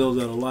LeBron- themselves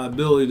at a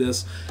liability. That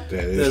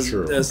is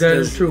true. That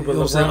is true, but you know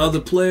what I'm saying? LeBron- Other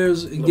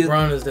players get.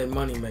 LeBron is their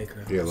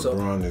moneymaker. Yeah, So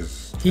LeBron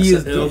is. he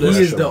is that's the an he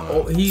is the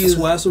echelon. he That's is.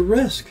 why it's a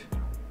risk.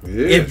 But if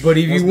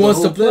he That's the wants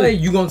to whole play,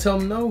 thing. you gonna tell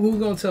him no? Who's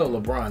gonna tell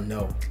LeBron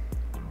no?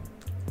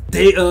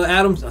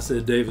 Adams. I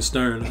said David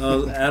Stern.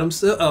 Adam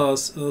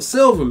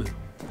Silver.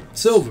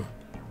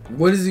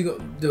 What is he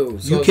gonna do?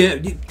 So You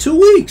can't. 2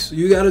 weeks.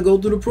 You got to go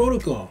through the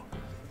protocol.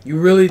 You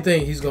really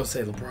think he's gonna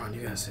say, LeBron, you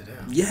gotta sit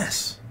down?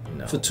 Yes.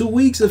 No. For 2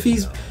 weeks, if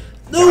he's.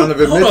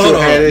 Donovan hold Mitchell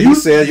on. had it. He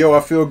said, "Yo,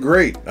 I feel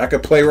great. I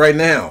could play right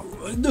now."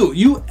 Dude,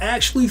 you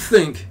actually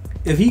think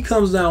if he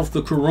comes down with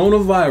the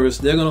coronavirus,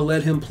 they're gonna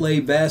let him play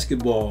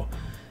basketball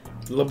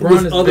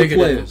LeBron is other bigger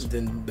players.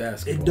 than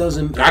basketball. It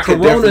doesn't. I could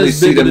Corona definitely is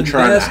see bigger them than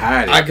trying to basketball.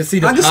 hide it. I can see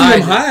them I can see hiding.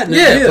 them hiding it.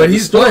 Yeah, but the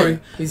he's story. playing.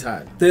 He's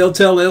hiding.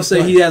 They'll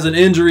say he has an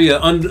injury, an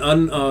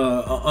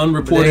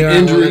unreported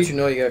injury. Let you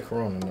know you got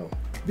corona. No.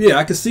 Yeah,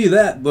 I can see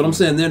that, but I'm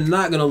saying they're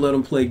not gonna let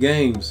him play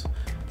games.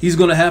 He's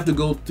gonna have to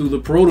go through the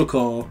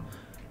protocol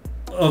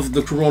of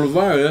the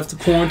coronavirus. They have to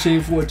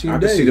quarantine 14 I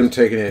days. can see them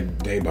taking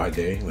it day by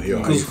day. Like,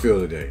 yo, how you feel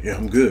today? Yeah,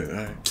 I'm good. All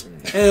right.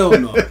 Hell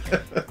no.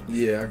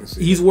 Yeah, I can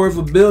see. He's worth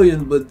 $1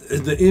 billion, but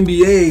the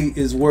NBA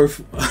is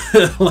worth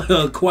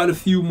quite a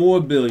few more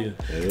billion.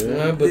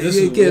 But this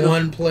is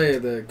one player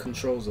that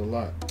controls a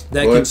lot.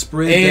 That can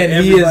spread and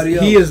everybody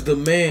else. He is the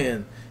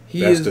man.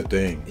 That's the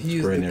thing. He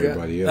is spreading the guy.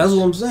 everybody else. That's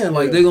what I'm saying.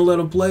 Like they're gonna let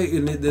him play,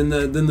 and then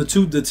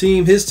the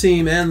team, his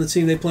team, and the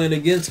team they playing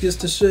against gets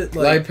the shit.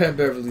 Like Pat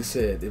Beverly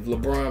said, if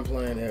LeBron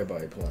playing,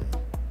 everybody playing.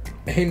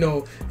 Ain't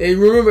no. Hey,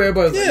 remember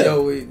everybody's like,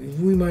 yo,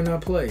 we might not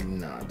play.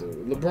 Nah,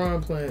 dude.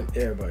 LeBron playing,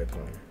 everybody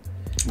playing.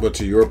 But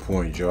to your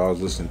point, Joe, I was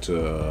listening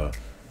to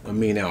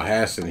Amin Al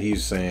Hassan.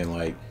 He's saying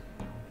like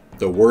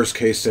the worst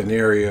case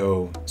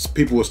scenario.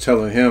 People was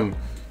telling him,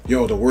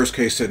 yo, the worst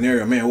case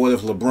scenario, man. What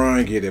if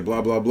LeBron get it?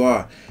 Blah blah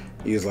blah.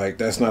 He's like,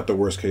 that's not the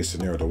worst case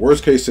scenario. The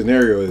worst case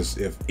scenario is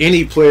if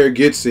any player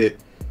gets it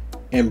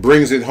and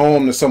brings it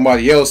home to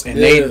somebody else and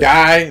they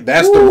die.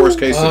 That's the worst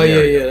case scenario.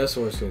 Oh yeah, that's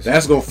the worst case.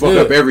 That's gonna fuck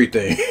up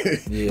everything.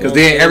 Because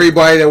then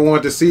everybody that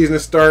wanted the season to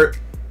start,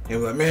 they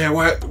were like, man,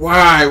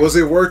 why was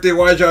it worth it?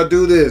 Why'd y'all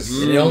do this?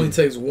 And it only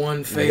takes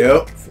one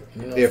fatal. Yep.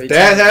 If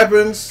that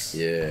happens,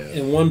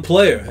 and one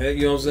player,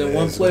 you know what I'm saying?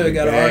 One player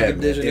got a heart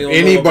condition. If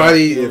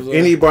anybody it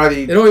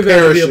don't even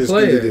have to be a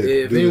player.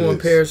 If anyone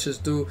this. perishes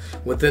through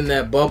within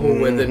that bubble,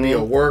 whether it be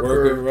a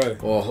worker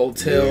or a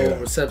hotel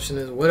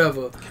receptionist,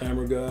 whatever,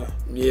 camera guy,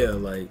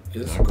 like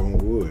it's knock on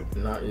wood.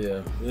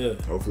 Yeah.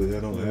 Hopefully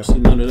that don't happen. See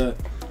none of that.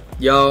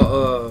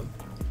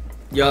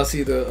 Y'all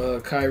see the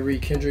Kyrie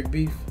Kendrick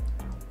beef?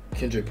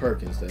 Kendrick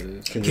Perkins, that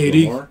is.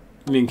 KD. Lamar?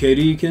 You mean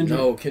KD Kendrick?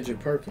 No, Kendrick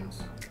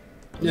Perkins.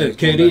 Yeah,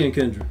 KD and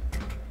Kendrick.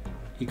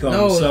 He called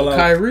him sellout.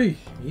 Kyrie.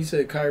 He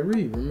said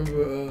Kyrie.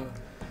 Remember,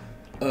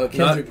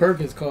 Kendrick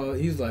Perkins called.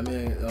 He was like,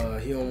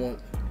 man, he don't want.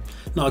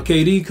 No,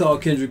 KD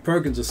called Kendrick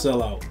Perkins a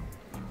sellout.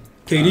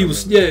 KD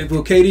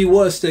KD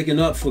was sticking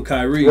up for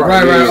Kyrie.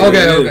 Right.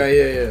 Okay.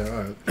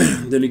 All right.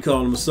 Then he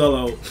called him a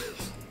sellout,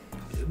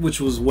 which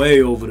was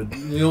way over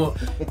the.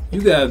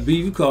 You got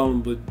beef. You call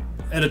him, but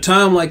at a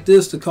time like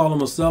this, to call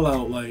him a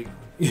sellout, like.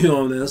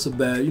 That's a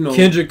bad,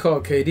 Kendrick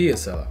called KD a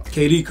sellout.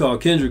 KD called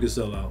Kendrick a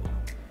sellout.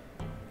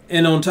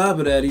 And on top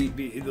of that, he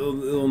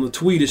on the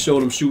tweet, it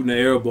showed him shooting an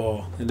air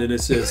ball. And then it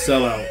said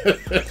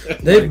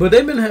sellout. But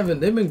they've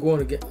been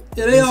going against.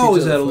 Yeah, they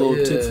always had a little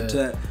tit for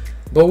tat.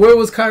 But where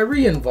was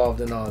Kyrie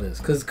involved in all this?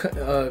 Because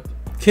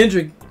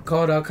Kendrick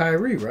called out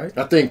Kyrie, right?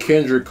 I think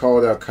Kendrick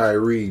called out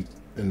Kyrie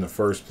in the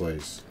first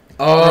place.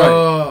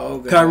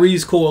 Oh, okay.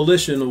 Kyrie's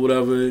coalition or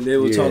whatever, they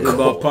were talking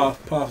about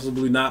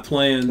possibly not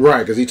playing. Right,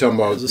 because he's talking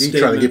about he's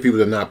trying to get people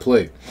to not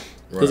play.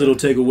 Because it'll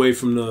take away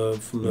from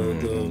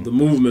the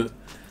movement.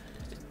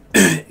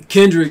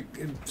 Kendrick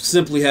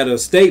simply had a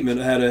statement.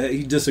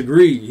 He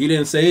disagreed. He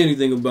didn't say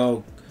anything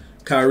about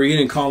Kyrie. He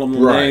didn't call him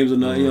names or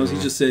nothing.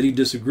 He just said he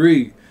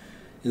disagreed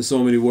in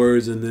so many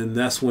words, and then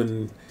that's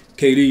when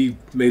KD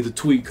made the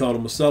tweet, called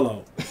him a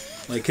sellout.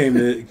 Like came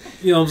to,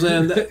 you know what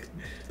I'm saying?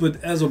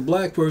 But as a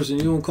black person,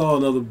 you don't call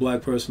another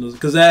black person,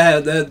 because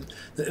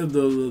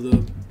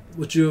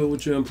what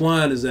you're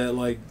implying is that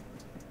like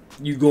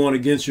you going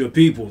against your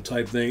people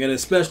type thing, and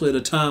especially at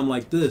a time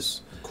like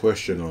this.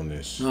 Question on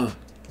this: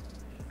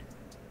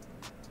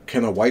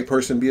 can a white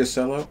person be a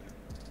sellout?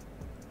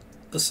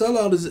 A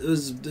sellout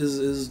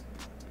is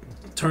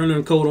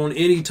turning coat on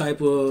any type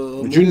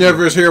of. But you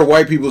never hear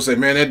white people say,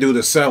 "Man, that dude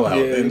a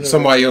sellout," and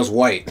somebody else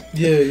white.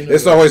 Yeah,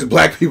 it's always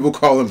black people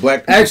calling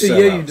black people actually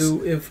sellouts. Yeah, you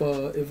do. If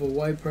a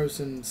white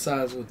person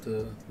sides with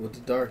the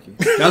darkie,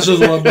 that's just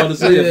what I'm about to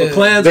say. If a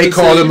Klansman they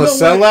call him a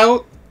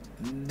sellout.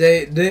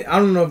 They I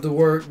don't know if the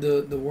word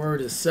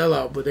is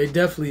sellout, but they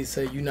definitely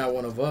say you're not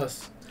one of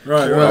us.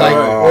 Right,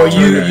 or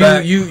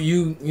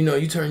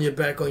you turn your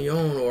back on your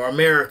own, or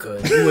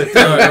America.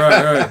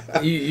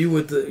 You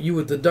with the, you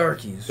with the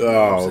darkies.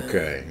 Oh,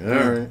 okay, all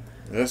right.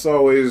 That's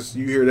always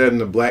you hear that in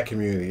the black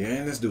community.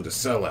 Man, this dude a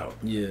sellout.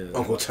 Yeah,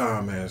 Uncle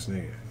Tom ass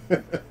nigga.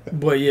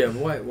 But yeah,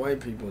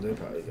 white people, they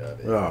probably got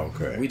it. Oh,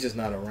 okay. We just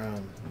not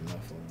around enough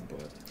of them,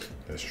 but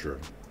that's true.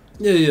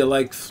 Yeah,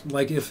 like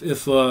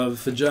if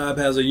a job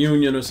has a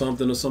union or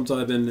something or some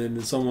type,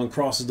 and someone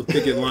crosses the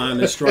picket line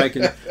and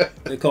striking,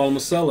 they call them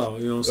a sellout.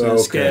 You know what I'm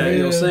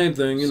saying? Okay. Same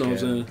thing. You know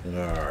what I'm saying?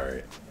 All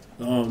right.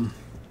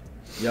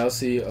 Y'all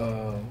see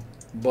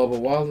Bubba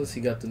Wallace?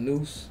 He got the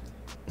noose.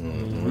 He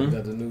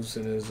got the noose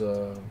in his.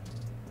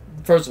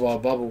 First of all,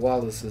 Bubba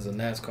Wallace is a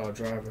NASCAR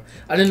driver.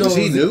 I didn't know. Is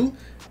he new?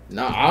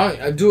 No,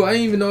 I didn't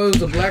even know it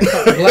was a black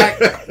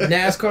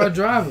NASCAR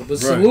driver. But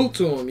salute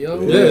to him,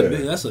 yo. Yeah,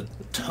 man, that's a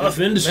tough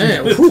industry.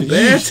 Man,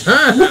 bad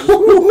time.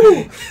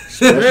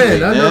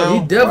 Man, I know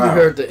he definitely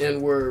heard the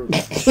N word.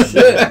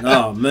 Shit.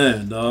 Oh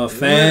man,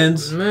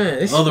 fans,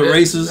 man, other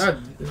races.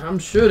 I'm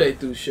sure they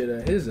threw shit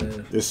at his ass.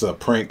 It's a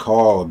prank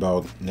call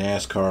about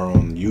NASCAR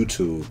on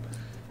YouTube.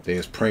 They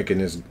was pranking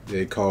this.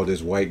 They called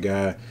this white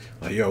guy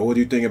like, "Yo, what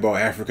do you think about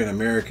African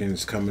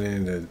Americans coming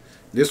in?"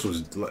 This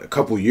was like a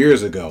couple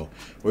years ago.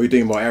 What do you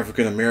think about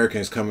African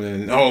Americans coming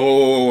in?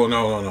 Oh,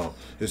 no.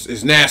 It's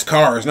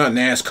NASCAR. It's not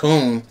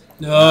NASCOon.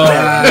 Oh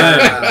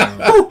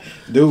man,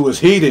 Dude was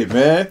heated,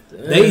 man.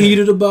 they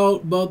heated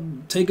about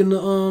taking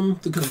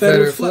the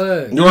Confederate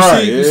flag. You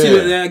Right, see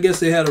that? I guess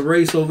they had a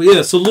race over.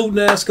 Yeah, salute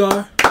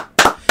NASCAR.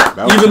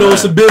 About Even though time.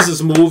 it's a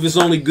business move, it's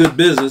only good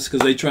business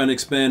because they trying to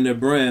expand their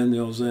brand.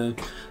 You know what I'm saying?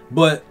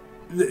 But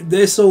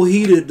they're so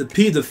heated. The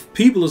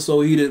people are so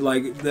heated.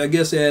 Like, I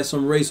guess they had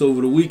some race over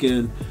the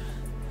weekend,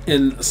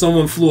 and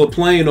someone flew a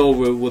plane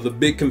over with a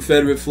big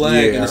Confederate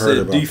flag, and it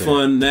said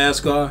defund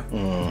NASCAR.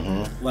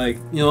 Like,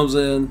 you know what I'm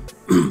saying?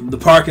 The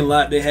parking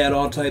lot, they had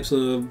all types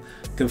of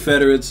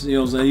Confederates. You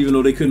know what I'm saying? Even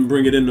though they couldn't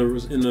bring it in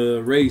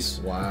the race.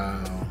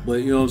 Wow.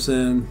 But you know what I'm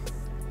saying?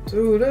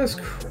 Dude, that's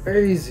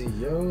crazy,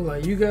 yo.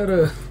 Like, you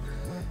gotta.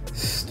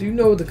 Do you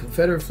know what the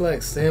Confederate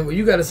flag stands for?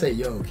 You gotta say,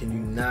 yo, can you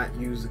not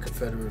use the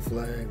Confederate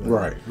flag? Like,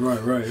 Right. You know what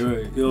I'm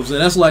saying?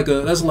 That's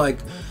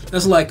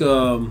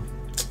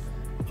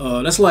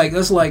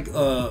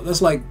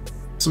like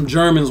some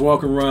Germans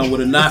walking around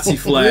with a Nazi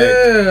flag.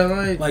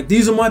 Yeah, like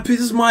this is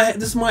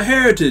my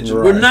heritage.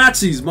 Right. We're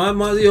Nazis. My you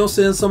know what I'm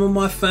saying? Some of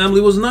my family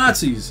was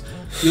Nazis.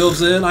 You know what I'm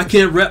saying? I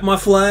can't rep my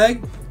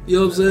flag. You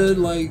know what I'm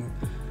saying? Like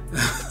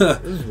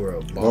this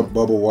world.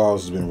 Bubba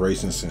Wallace has been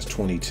racing since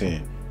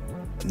 2010.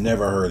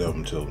 Never heard of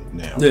him till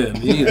now. Yeah,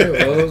 me either.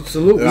 Yeah, well,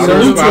 salute.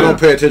 I don't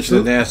pay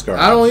attention to NASCAR.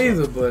 I don't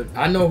either, but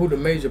I know who the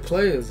major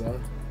players are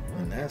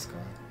in NASCAR.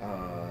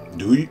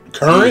 Do you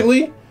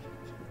currently?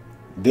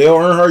 Dale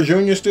Earnhardt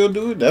Jr. still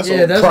do it? That's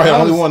probably the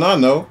only one I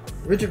know.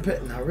 Richard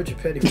Petty.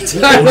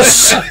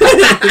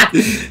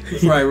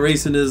 Right,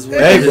 racing is.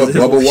 Hey, but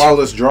Bubba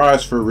Wallace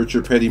drives for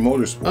Richard Petty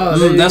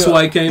Motorsports. That's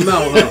why he came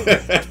out.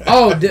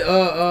 Huh?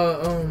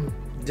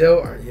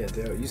 Dale. Yeah,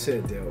 Dale. You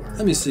said Dale Earnhardt.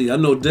 Let me see. I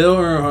know Dale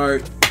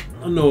Earnhardt.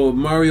 I know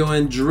Mario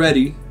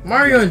Andretti.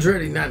 Mario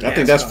Andretti, not NASCAR. I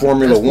think that's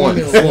Formula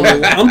One.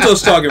 I'm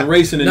just talking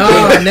racing and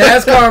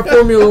NASCAR,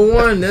 Formula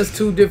One. That's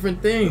two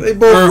different things. They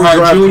both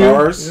drive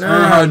cars.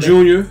 Earnhardt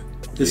Jr.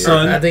 His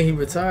son. I think he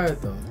retired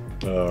though.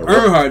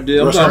 Earnhardt did.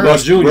 I'm talking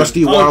about Junior.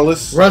 Rusty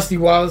Wallace. Rusty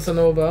Wallace, I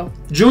know about.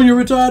 Junior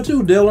retired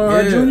too. Dale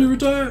Earnhardt Jr.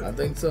 retired. I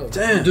think so.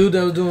 Damn. The dude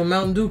that was doing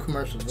Mountain Dew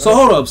commercials. Right? So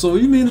hold up. So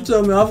you mean to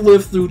tell me I've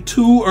lived through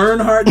two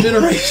Earnhardt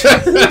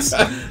generations?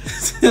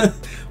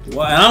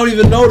 Why? I don't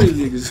even know these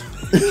niggas.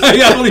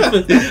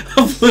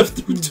 I've lived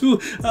through two.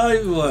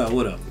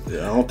 Whatever.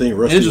 Yeah, I don't think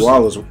Rusty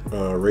Wallace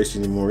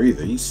racing anymore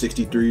either. He's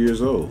 63 years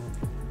old.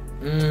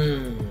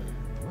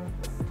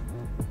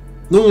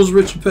 No one's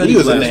Richard Petty. He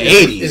was in the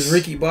 80s. Is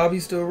Ricky Bobby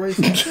still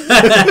racing?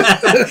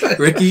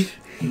 Ricky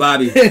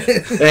Bobby.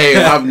 Hey,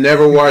 I've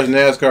never watched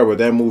NASCAR, but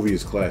that movie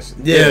is classic.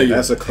 Yeah.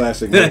 That's a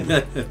classic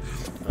movie.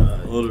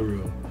 Hold it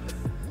real.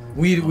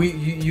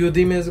 You a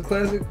demon as a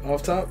classic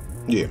off top?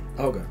 Yeah.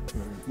 Okay.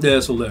 Yeah,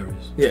 it's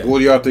hilarious. Yeah. What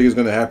do y'all think is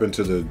going to happen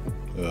to the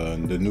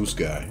Noose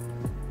guy?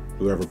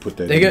 Whoever put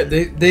that.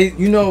 They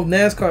you know,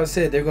 NASCAR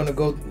said they're gonna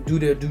go do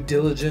their due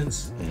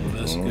diligence,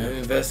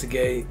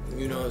 investigate.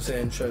 You know what I'm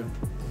saying? Try to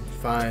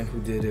find who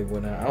did it.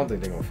 Whatnot. I don't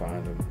think they're gonna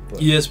find him. But.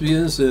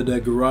 ESPN said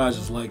that garage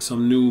is like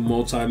some new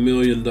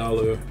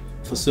multi-million-dollar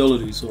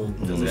facility. So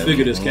you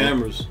figure there's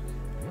cameras.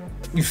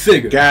 You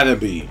figure. Gotta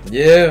be.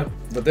 Yeah,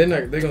 but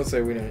they're gonna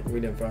say we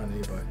didn't find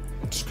anybody.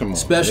 Come on.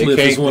 Especially if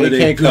it's one of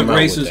their good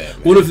races.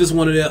 What if it's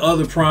one of their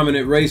other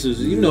prominent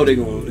races? You know they're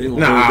gonna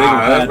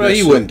Nah,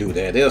 he wouldn't do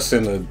that. They'll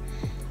send a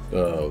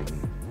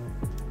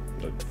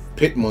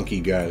pit monkey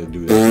guy to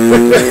do that.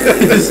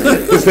 Is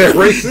that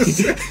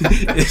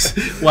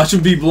racist? Watch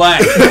him be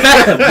black.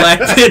 Black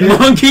pit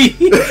monkey.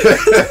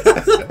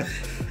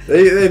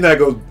 They're not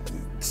gonna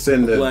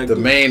send the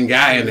main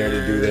guy in there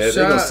to do that.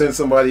 They're gonna send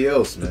somebody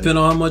else, man. Depending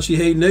on how much you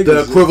hate niggas.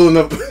 The equivalent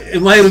of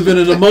it might have been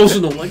an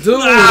emotional, like, dude,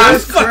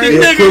 that's fucking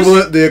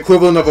niggas. The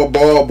equivalent of a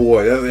ball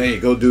boy. Hey,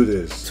 go do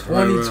this.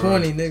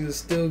 2020 niggas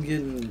still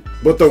getting.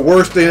 But the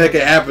worst thing that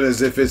can happen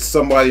is if it's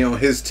somebody on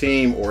his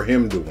team or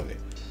him doing it,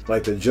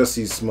 like the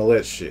Jussie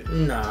Smollett shit.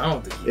 Nah, I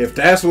don't think. If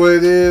that's what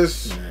it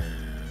is,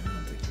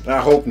 I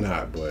hope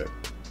not. But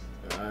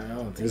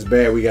it's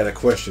bad. We gotta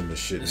question this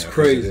shit. It's now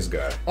crazy. This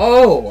guy.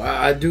 Oh,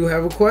 I do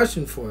have a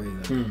question for you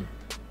then.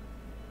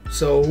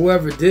 So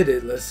whoever did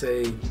it, let's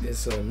say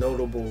it's a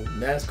notable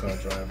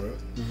NASCAR driver,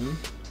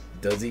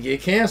 does he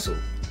get canceled?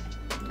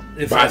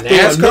 By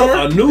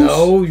NASCAR? A Noose?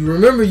 No, you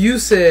remember you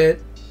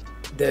said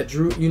that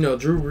Drew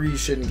Brees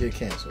shouldn't get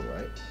canceled,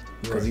 right?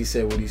 Because he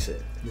said what he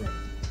said. Right.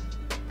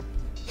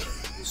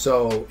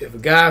 So if a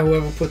guy,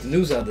 whoever put the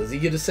Noose out, does he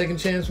get a second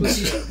chance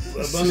with you?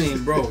 I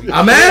mean, bro.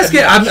 I'm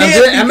asking. I'm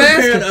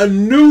asking. A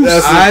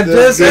Noose. I'm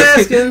just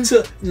asking.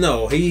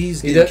 No,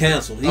 he's getting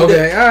canceled.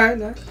 Okay, all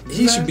right.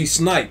 He should be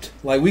sniped.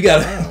 Like we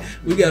gotta,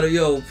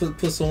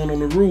 put someone on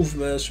the roof,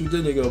 man. Shoot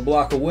that nigga a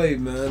block away,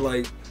 man.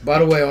 Like. By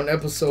the way, on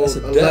episode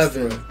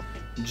 11,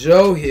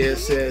 Joe here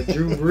said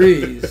Drew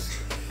Brees.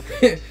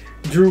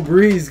 Drew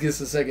Brees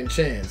gets a second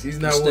chance. He's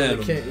not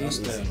willing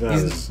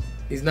to.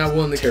 He's not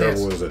willing to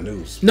cancel. Terrible as a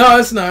Noose. No,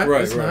 it's not.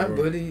 It's not. Right.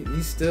 But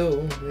he's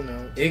still,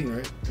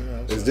 ignorant.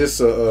 Is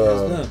this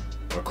a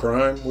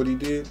crime? What he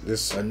did?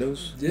 This a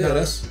Noose? Yeah,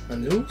 that's a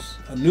Noose.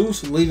 A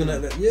Noose leaving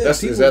that. Yeah,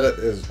 is he's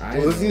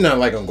not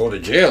like gonna go to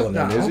jail or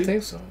nothing, I don't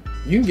think so.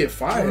 You can get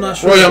fired. I'm not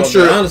sure. Well, I'm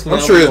sure his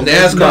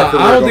NASCAR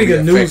career I don't think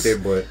a Noose.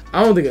 But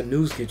I don't think a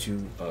Noose gets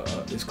you.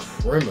 It's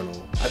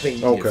criminal. I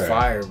think you get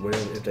fired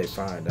if they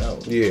find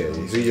out. Yeah,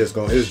 he just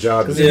going his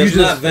job. Yeah, it's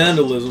not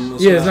vandalism.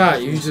 It's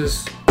not. You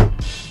just.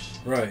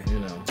 Right.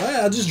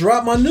 I just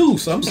dropped my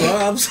Noose. I'm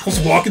sorry. I was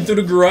walking through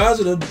the garage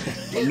and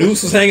my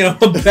Noose was hanging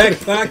out my back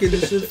pocket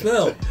and shit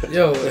fell.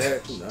 Yo, I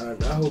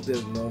hope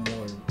there's no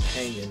more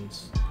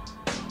hangings.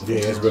 Yeah,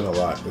 it's been a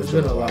lot. It's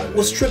been a lot.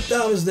 What's tripped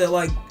out is that,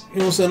 like, you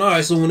know what I'm saying? All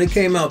right, so when they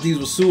came out, these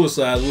were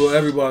suicides. Well,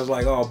 everybody's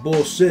like, oh,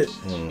 bullshit.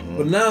 Mm-hmm.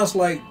 But now it's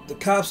like the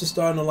cops are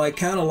starting to, like,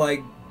 kind of,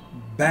 like,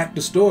 back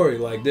the story.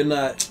 Like, they're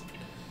not...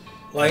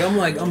 Like, I'm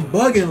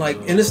bugging, like,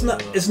 and it's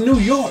New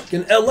York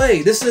and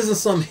LA. This isn't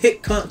some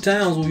hick cunt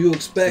towns where you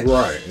expect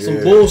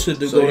some bullshit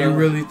to go down. So you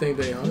really think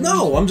they are?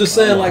 No, I'm just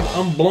saying, like,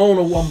 I'm blown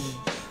away. I'm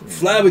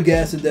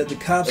flabbergasted that the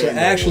cops are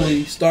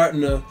actually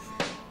starting to,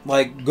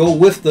 like, go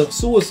with the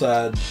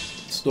suicide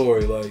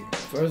story. Like,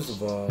 first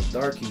of all,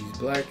 darkies,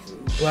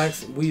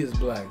 blacks, we as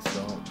blacks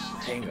don't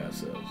hang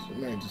ourselves. We're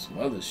married to some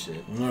other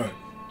shit. All right.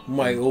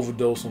 Might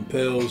overdose on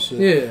pills, shit.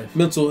 Yeah,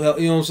 mental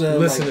health. You know what I'm saying?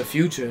 Listen to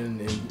Future and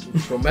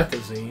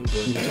promethazine,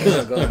 but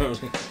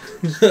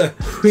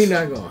we're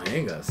not gonna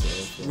hang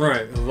ourselves.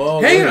 Right.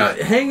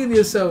 Hanging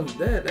yourself,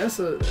 that's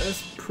a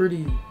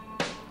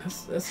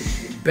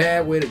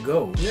bad way to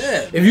go.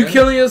 Yeah. If you're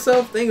killing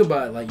yourself, think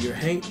about it. Like, you're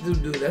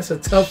dude, that's a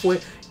tough way.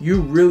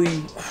 You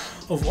really.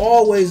 Of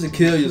all ways to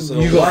kill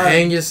yourself, you gonna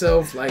hang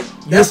yourself, like,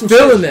 you're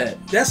feeling that.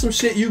 That's some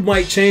shit you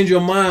might change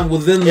your mind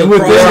within the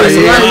process.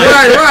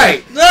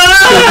 Right.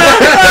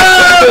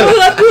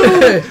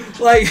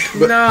 Like,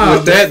 with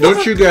that,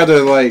 don't you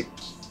gotta, like,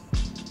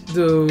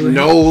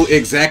 know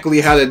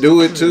exactly how to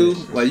do it too?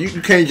 Like, you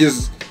can't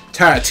just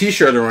tie a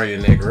t-shirt around your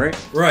neck, right?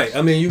 Right.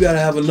 I mean, you gotta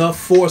have enough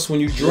force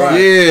when you drive.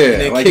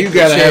 Yeah, like, you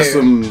gotta have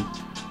some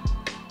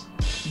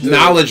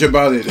knowledge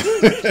about it.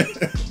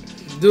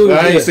 Dude,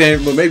 I ain't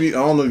saying, but maybe, I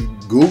don't know,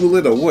 Google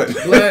it or what.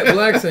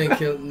 Blacks ain't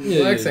killing.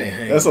 Blacks ain't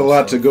hanging. That's a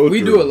lot to go through.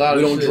 We do a lot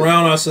of shit. We don't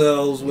drown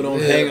ourselves. We don't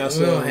hang ourselves.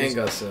 We don't hang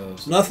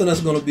ourselves. Nothing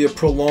that's going to be a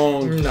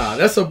prolonged. Nah,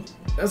 that's a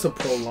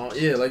prolonged.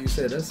 Yeah, like you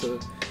said, that's a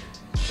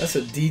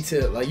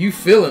detail. Like, you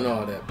feeling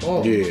all that.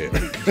 Oh. Yeah.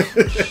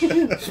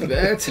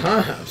 Bad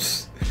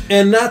times.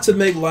 And not to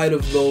make light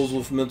of those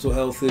with mental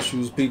health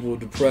issues, people with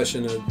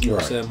depression, and you know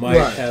what I'm saying, might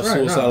have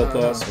suicidal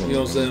thoughts. You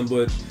know what I'm saying,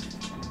 but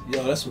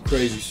yo, that's some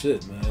crazy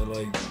shit, man.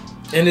 Like.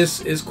 And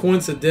it's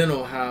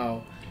coincidental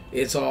how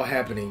it's all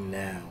happening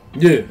now.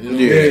 Yeah.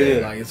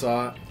 Like, it's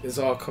all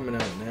coming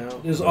out now.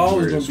 There's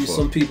always gonna be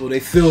some people, they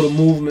feel the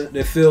movement,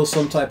 they feel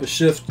some type of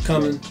shift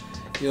coming.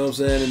 You know what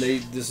I'm saying? And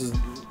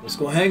let's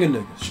go hang a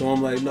nigga. Show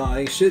them, like, nah,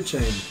 ain't shit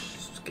changing.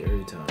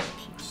 Scary times.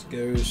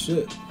 Scary as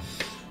shit.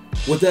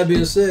 With that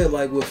being said,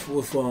 like, with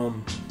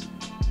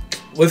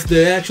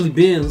there actually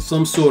being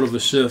some sort of a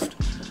shift.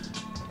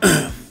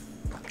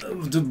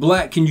 The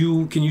black, can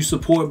you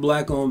support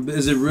black owned?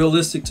 Is it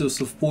realistic to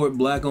support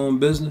black owned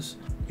business?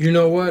 You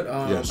know what?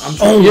 Yes. I'm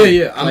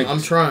trying.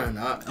 I'm trying.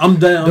 I'm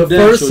down. The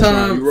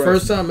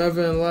first time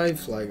ever in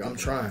life, like, I'm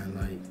trying.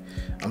 Like,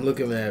 I'm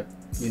looking at,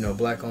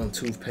 black owned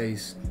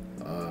toothpaste.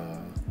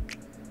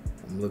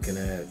 I'm looking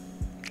at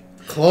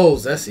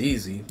clothes. That's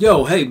easy.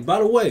 Yo, hey, by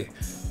the way,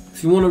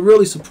 if you want to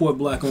really support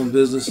black owned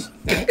business,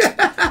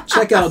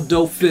 check out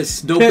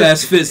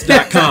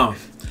dopeassfits.com.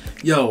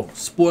 Yo,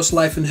 sports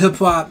life and hip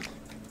hop.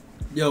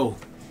 Yo,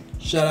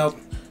 shout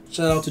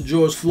out to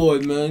George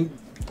Floyd, man.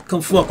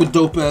 Come fuck with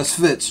Dope Ass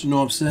Fits, you know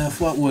what I'm saying?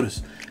 Fuck with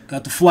us.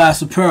 Got the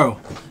flyest apparel.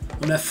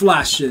 On that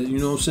fly shit, you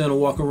know what I'm saying?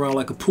 I'm walking around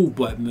like a poop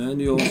butt, man.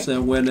 You know what I'm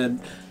saying?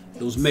 Wearing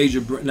those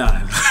major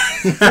nah.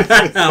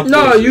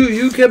 No,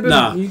 you kept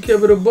it you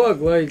kept it a buck.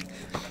 Like,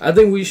 I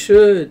think we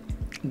should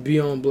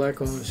be on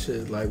black owned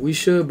shit. Like, we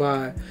should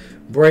buy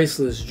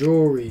bracelets,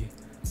 jewelry,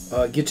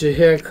 get your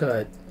hair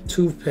cut,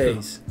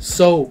 toothpaste,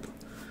 soap.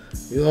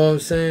 You know what I'm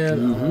saying?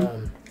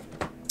 Mm-hmm.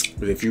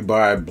 But if you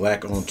buy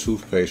black-owned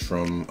toothpaste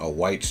from a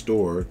white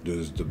store,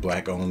 does the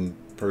black-owned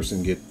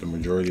person get the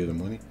majority of the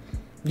money?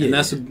 Yeah, and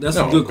that's a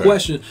good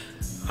question.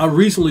 I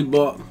recently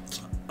bought.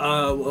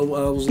 I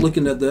was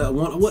looking at that.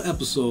 What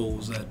episode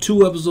was that?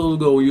 2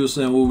 episodes ago, where you were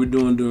saying what we're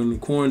doing during the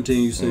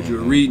quarantine. You said you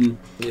were reading.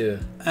 Yeah.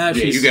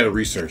 Actually, you got to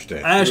research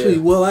that. I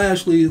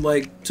actually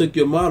like took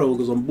your motto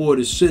because I'm bored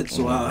as shit.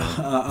 So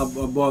I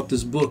bought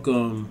this book.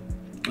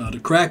 The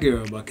Crack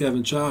Era by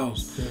Kevin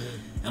Childs,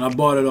 and I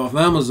bought it off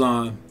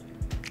Amazon.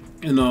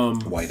 And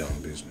White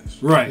on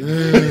business. Right.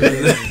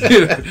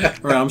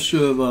 Right. I'm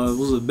sure.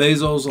 Was it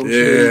Bezos? I'm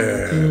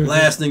sure.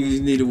 Last thing he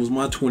needed was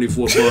my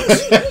 $24.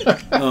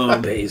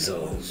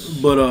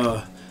 Bezos.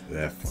 But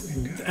That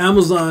fucking guy.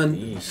 Amazon,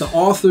 the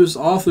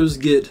authors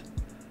get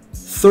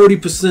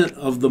 30%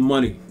 of the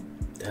money.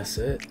 That's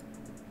it.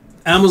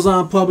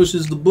 Amazon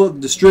publishes the book,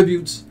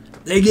 distributes.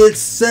 They get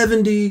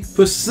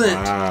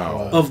 70%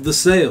 of the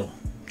sale.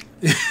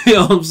 You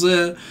know what I'm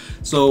saying?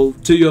 So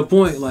to your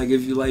point, like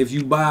if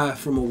you buy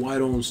from a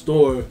white-owned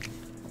store,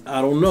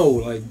 I don't know.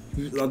 Like,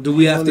 do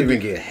we have to even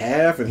get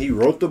half? And he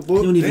wrote the book.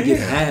 You don't even get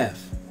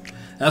half.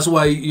 That's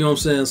why, you know what I'm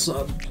saying.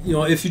 So, you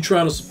know, if you're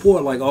trying to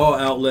support, like, all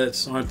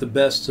outlets aren't the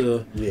best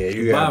to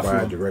you gotta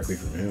buy it directly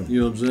from him. You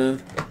know what I'm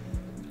saying?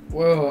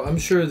 Well, I'm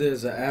sure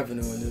there's an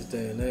avenue in this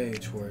day and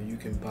age where you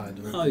can buy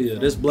directly. Oh yeah,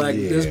 there's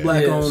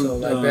black-owned so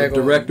like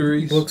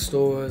directories,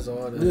 bookstores,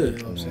 all that. You know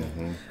what I'm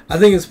saying? I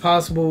think it's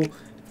possible.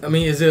 I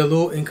mean, is it a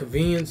little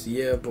inconvenience?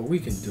 Yeah, but we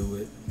can do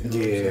it. You know what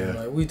I'm saying?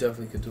 Like, we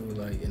definitely could do it,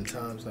 like, in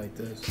times like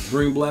this.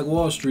 Bring Black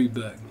Wall Street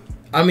back.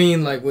 I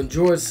mean, like, when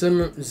George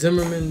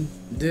Zimmerman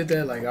did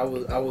that, like, I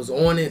was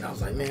on it. I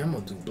was like, man, I'm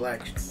gonna do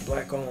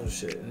black-owned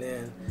shit, and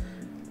then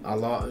I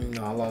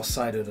lost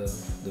sight of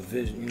the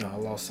vision. You know, I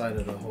lost sight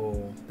of the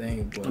whole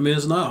thing. But I mean,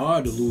 it's not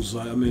hard to lose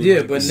sight. I mean,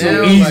 yeah, but it's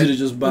now so easy like, to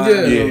just buy. You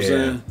know what I'm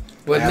saying?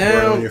 But App now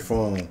right on your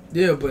phone.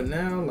 Yeah, but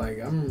now, like,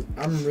 I'm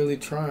really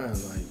trying,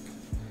 like.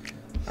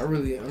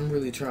 I'm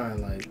really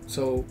trying, like,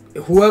 so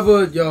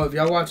whoever, if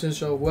y'all watching the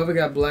show, whoever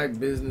got black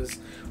business,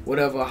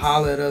 whatever,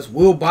 holler at us,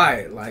 we'll buy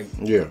it. Like,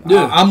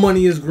 our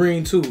money is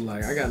green too.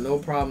 Like, I got no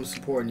problem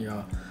supporting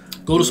y'all.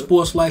 Go to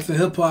Sports Life and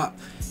Hip Hop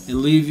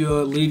and leave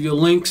your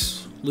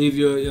links, leave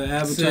your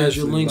advertise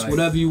your links, like,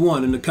 whatever you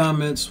want in the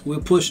comments.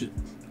 We'll push it.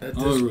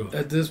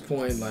 At this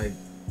point, like,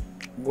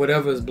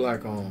 whatever is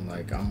black owned,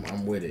 like,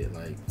 I'm with it.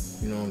 Like,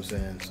 you know what I'm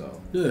saying? So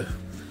yeah.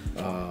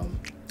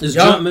 Is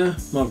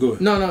Jumpman? No, go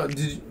ahead.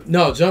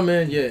 No,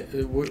 Jumpman.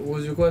 Yeah. What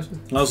was your question?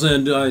 I was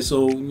saying,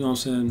 so you know what I'm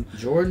saying.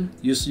 Jordan.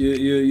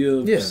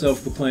 You're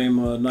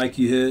self-proclaimed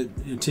Nike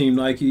head. Team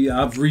Nike.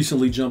 I've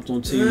recently jumped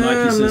on Team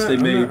Nike since they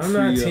made. I'm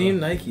not Team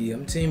Nike.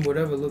 I'm Team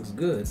whatever looks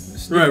good.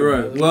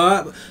 Right.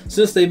 Well,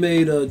 since they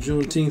made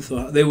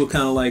Juneteenth, they were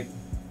kind of like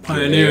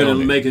pioneering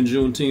and making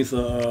Juneteenth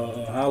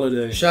a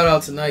holiday. Shout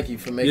out to Nike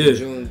for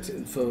making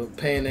for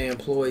paying their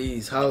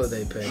employees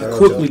holiday pay.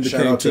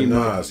 Shout out to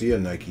Nas. He a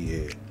Nike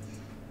head.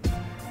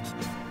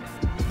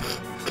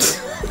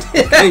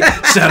 Hey,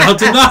 shout out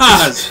to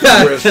Nas.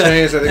 Fresh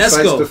chains that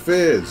excites the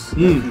feds.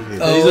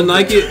 He's a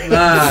Nike.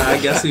 I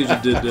guess he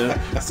did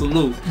that.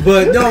 Salute.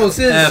 But no,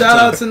 shout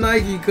out to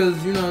Nike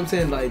because you know what I'm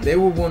saying. Like, they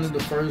were one of the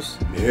first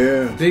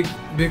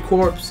big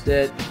corps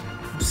that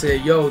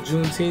said, "Yo,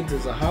 Juneteenth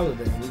is a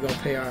holiday. We're gonna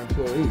pay our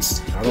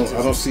employees." I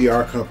don't see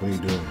our company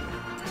doing it.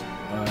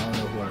 I don't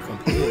know who our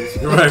company is.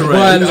 Right.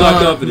 But, Who's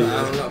our company? I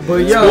don't know. But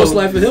yo, Sports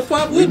Life and Hip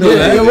Hop, we do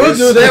that. Yeah, we'll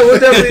do that. We'll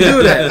definitely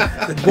do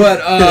that.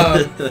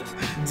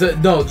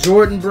 But no,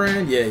 Jordan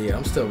brand. Yeah.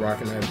 I'm still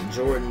rocking that.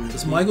 Jordan.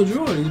 It's Michael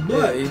Jordan. He's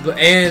black. Yeah,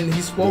 and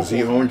he spoke. Does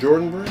he own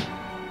Jordan brand?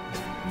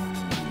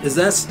 Is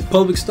that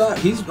public stock?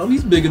 He's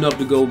big enough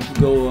to go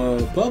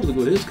public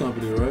with his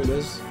company, right?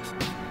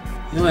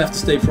 You don't have to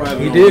stay private.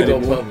 He did go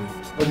public.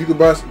 Oh, you could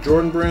buy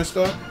Jordan brand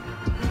stock?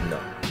 No.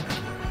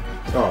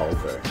 Oh,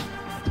 okay.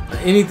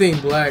 Anything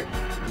black,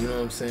 you know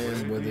what I'm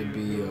saying? Whether it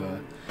be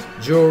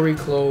jewelry,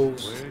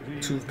 clothes,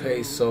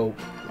 toothpaste, soap,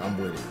 I'm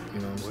with it.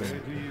 You know what I'm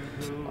saying?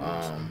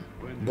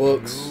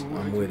 Books,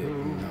 I'm with it. You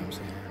know what I'm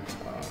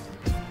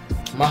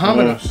saying?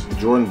 Muhammad.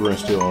 Jordan brand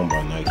still owned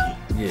by Nike.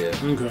 Yeah.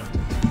 Okay.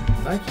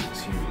 Nike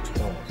is huge.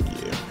 Pause.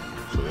 Yeah.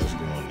 So that's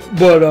going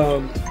there.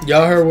 But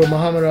y'all heard what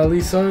Muhammad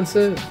Ali's son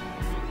said?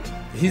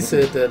 He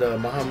said that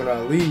Muhammad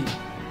Ali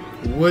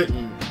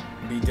wouldn't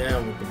be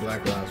down with the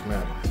Black Lives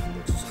Matter,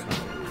 which is kind of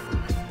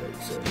weird that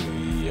he said. Do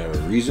you have a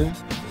reason?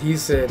 He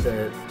said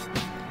that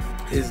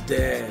his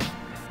dad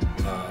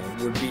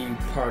would be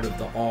part of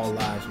the All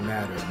Lives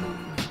Matter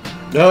movement.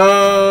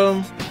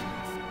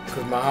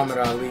 Because Muhammad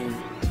Ali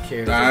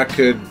cared.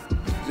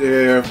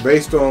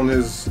 Based on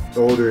his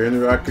older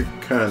interview, I could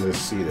kind of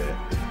see that.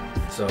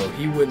 So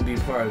he wouldn't be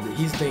part of it.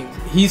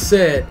 He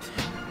said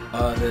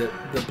that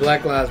the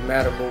Black Lives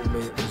Matter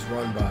movement is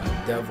run by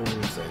devils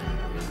and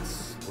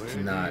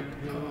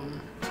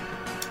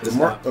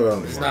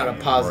it's not a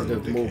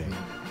positive movement.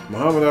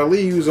 Muhammad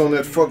Ali was on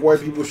that fuck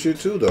white people shit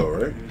too, though,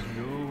 right?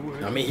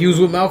 I mean, he was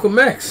with Malcolm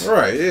X.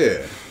 Right,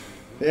 yeah.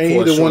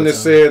 Ain't he the one that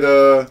said,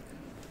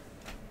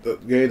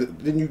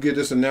 didn't you get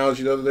this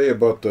analogy the other day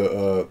about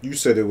you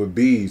said it with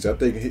bees. I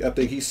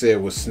think he said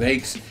it was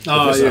snakes.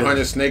 Oh, if there's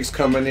 100 snakes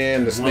coming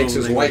in, the snakes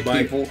is white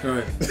people.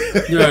 Right.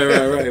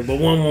 Right. But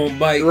one won't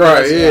bite.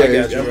 Right, yeah.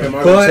 Am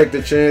I going to take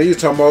the chance?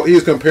 He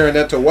was comparing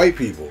that to white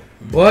people.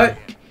 But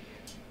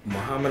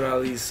Muhammad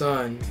Ali's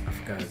son, I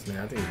forgot his name.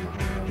 I think it's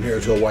Muhammad Ali.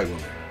 Married to a white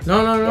woman.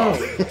 No.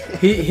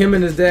 Him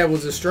and his dad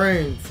was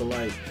estranged for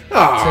like.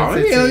 Oh,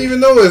 he don't even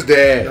know his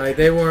dad. Like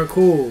they weren't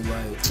cool.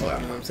 Like, you know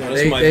what I'm saying?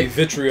 This might be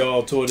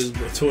vitriol toward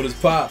his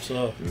pops,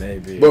 huh?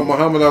 Maybe. But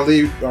Muhammad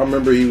Ali, I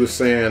remember he was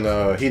saying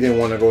he didn't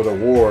want to go to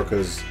war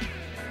because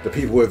the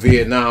people of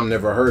Vietnam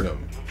never hurt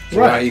him. So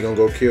why he gonna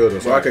go kill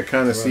them? So I could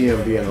kind of see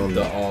him being on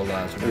the all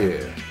lives matter.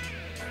 Yeah.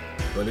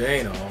 But it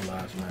ain't all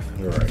lives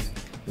matter. Right.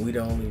 We the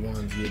only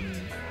ones getting.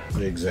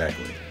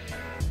 Exactly.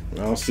 I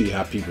don't see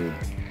how people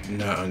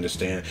not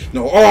understand.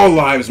 No, all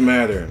lives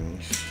matter.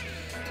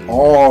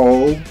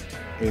 All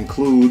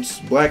includes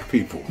black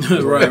people.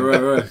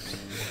 right.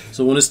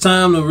 So when it's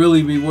time to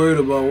really be worried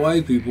about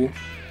white people,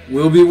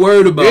 we'll be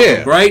worried about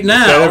them right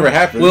now. If that ever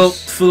happens. Well,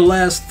 for the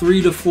last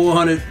 300 to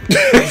 400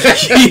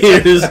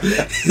 years,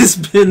 it's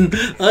been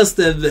us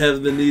that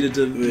have been needed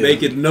to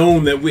make it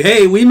known that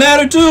we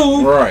matter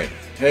too. Right.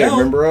 Hey,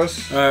 remember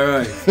us? All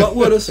right. Fuck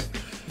with us.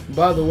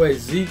 By the way,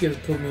 Zeke has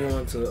put me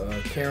on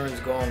to Karen's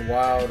Gone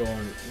Wild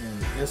on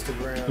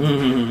Instagram.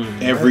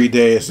 Mm-hmm. Every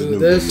day it's a new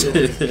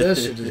video. That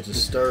shit is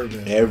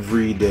disturbing.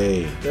 Every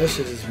day. That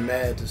shit is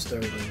mad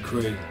disturbing.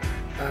 Crazy.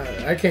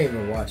 I can't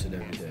even watch it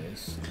every day.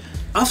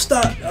 I've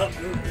stopped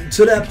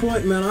to that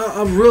point, man.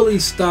 I really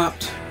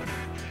stopped.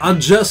 I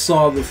just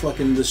saw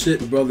the shit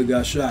the brother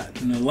got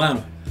shot in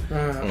Atlanta.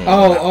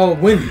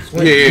 Wendy's.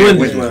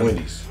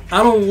 Wendy's.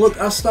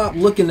 I stopped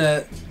looking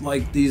at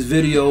like these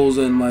videos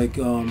and like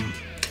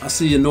I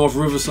see in North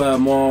Riverside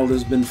Mall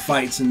there's been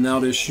fights and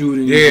now they're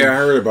shooting. Yeah, I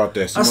heard about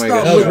that. Somebody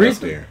got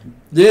shot there.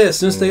 Yeah,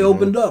 since they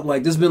opened up,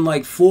 like there's been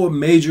like 4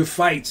 major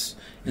fights,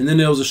 and then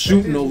there was a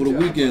shooting over the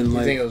weekend.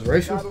 Like, you think it was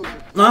racial?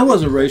 No, it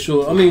wasn't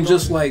racial. I mean,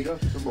 just like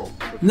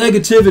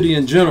negativity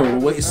in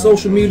general.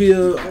 Social media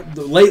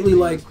lately,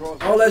 like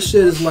all that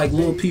shit is like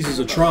little pieces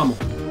of trauma.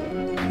 You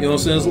know what I'm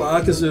saying? It's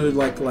like, I consider it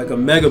like a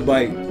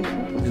megabyte,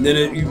 and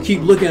then you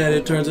keep looking at it,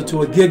 it turns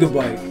into a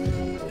gigabyte.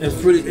 And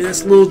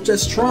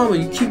that's trauma.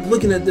 You keep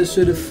looking at this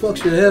shit, it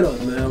fucks your head up,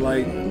 man.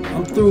 Like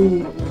I'm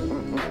through.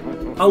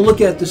 I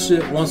look at this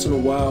shit once in a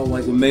while,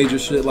 like with major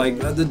shit, like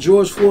the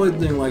George Floyd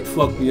thing, like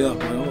fucked me up.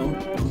 Like,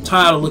 I'm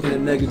tired of looking at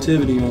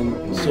negativity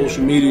on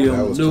social media,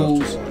 on the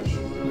news.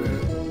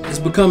 It's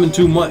becoming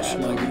too much.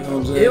 Like, you know what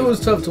I'm saying? It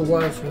was tough to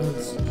watch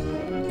once,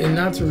 and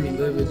not to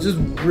relive it. Just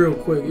real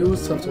quick, it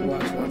was tough to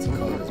watch once he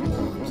called his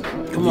mom.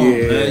 Come on,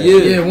 man.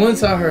 Yeah.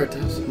 Once I heard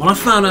that. When I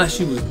found out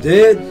she was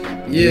dead,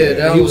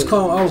 that he was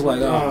calling. I was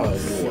like, oh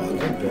fuck,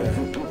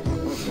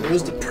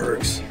 where's the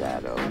perks,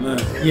 man?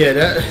 Yeah,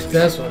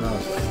 that's when I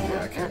was like,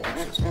 I can't watch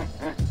this one.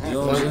 You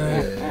know what I'm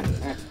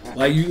saying?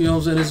 Like you know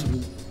what I'm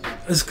saying?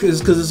 It's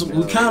because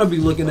we kind of be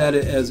looking at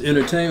it as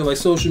entertainment. Like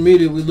social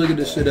media, we look at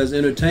this shit as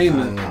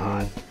entertainment,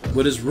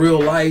 but it's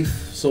real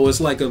life. So it's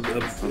like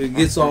it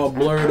gets all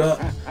blurred up,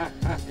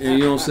 and you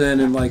know what I'm saying?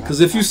 And like, because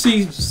if you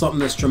see something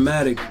that's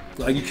traumatic,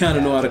 like you kind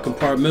of know how to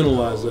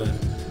compartmentalize that.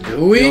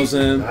 Do we? You know what I'm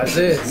saying? I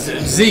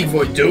said, Zeke,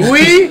 boy, do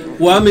we?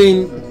 Well, I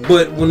mean,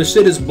 but when the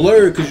shit is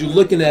blurred, because you're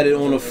looking at it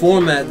on a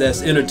format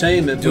that's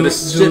entertainment, but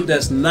it's shit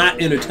that's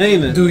not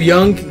entertainment. Do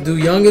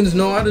youngins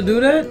know how to do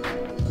that?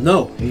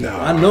 No,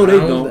 I know they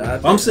don't.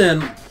 I'm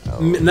saying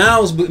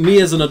now, me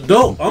as an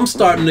adult, I'm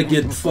starting to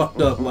get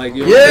fucked up. Like,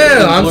 you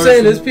know, I'm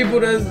saying there's people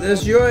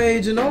that's your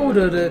age and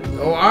older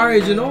or our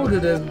age and older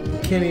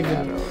that can't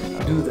even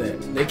do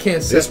that. They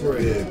can't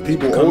separate.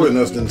 People older than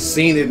us done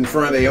seen it in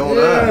front of their own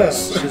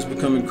eyes. It's just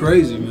becoming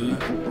crazy, man.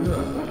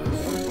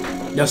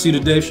 Y'all see the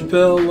Dave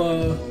Chappelle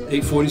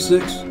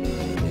 846? Yeah.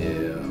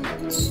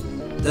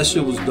 That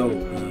shit was dope,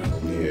 man.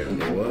 Yeah,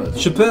 it was.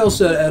 Chappelle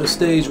said at a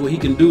stage where he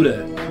can do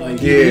that. Like,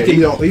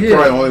 he's probably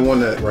the only one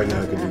that right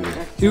now can do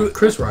that.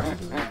 Chris Rock can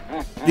do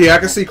that. Yeah, I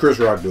can see Chris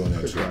Rock doing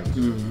that.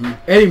 Mm-hmm.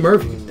 Eddie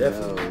Murphy,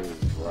 definitely.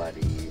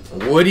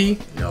 Would he?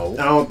 No.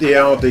 I don't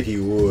think he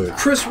would.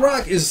 Chris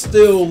Rock is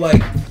still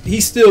like,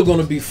 he's still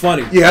gonna be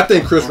funny. Yeah, I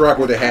think Chris Rock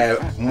would have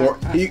had more.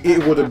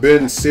 It would have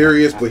been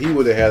serious, but he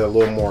would have had a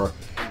little more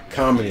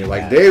comedy.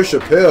 Like Dave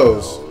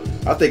Chappelle's,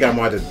 I think I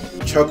might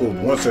have chuckled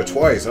once or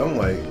twice. I'm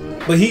like,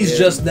 but he's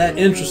just that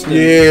interesting.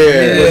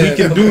 Yeah, he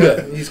can do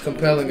that. He's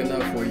compelling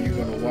enough where you're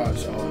gonna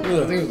watch all.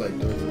 I think it was like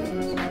 30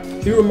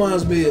 minutes. He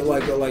reminds me of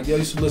like y'all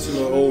used to listen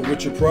to old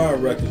Richard Pryor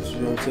records.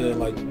 You know what I'm saying?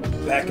 Like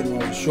back in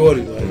the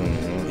shorty, like,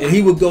 and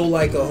he would go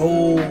like a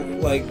whole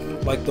like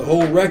the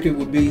whole record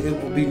would be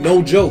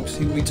no jokes.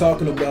 He would be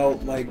talking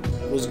about like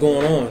what's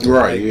going on.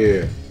 Right. Like,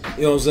 yeah.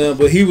 You know what I'm saying?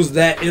 But he was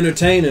that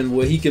entertaining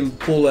where he can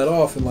pull that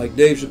off, and like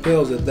Dave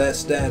Chappelle's at that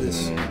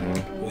status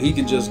where he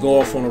can just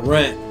go off on a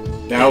rant.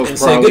 That was and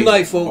probably say good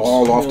night, folks.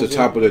 All off the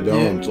top of the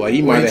dome. Yeah. So like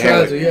he might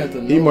have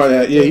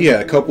had. He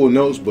had a couple of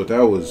notes, but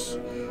that was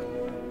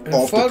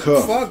off the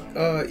cuff. Fuck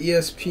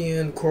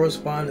ESPN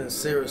correspondent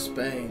Sarah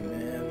Spain,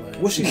 man.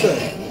 Like, What she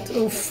say?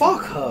 Dude,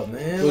 fuck her,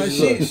 man. What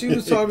Like she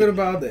was talking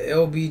about the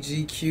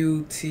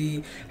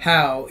LBGQT,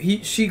 how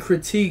she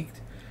critiqued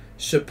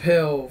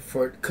Chappelle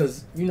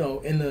because you know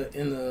in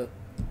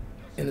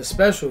the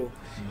special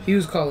he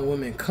was calling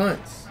women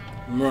cunts.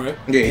 Right.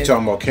 Yeah, he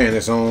talking about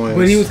Candace Owens.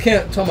 But he was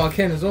talking about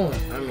Candace Owens.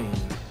 I mean,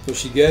 Was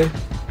she gay?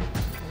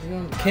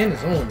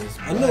 Candace Owens is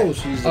I know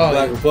she's a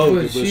black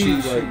Republican, but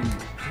she's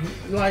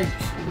like.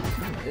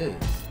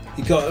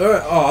 He called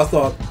her. Oh, I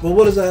thought. Well,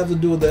 what does that have to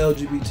do with the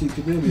LGBT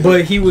community?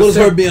 But he was. What does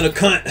her being a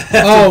cunt?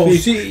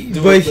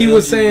 But he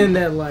was saying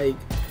that like,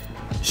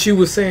 she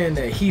was saying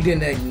that he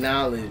didn't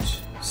acknowledge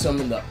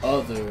some of the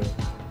other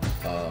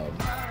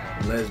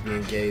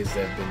lesbian gays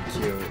that have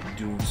been killed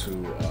due to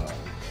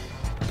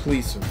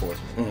police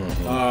enforcement.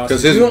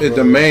 Because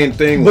the main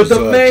thing was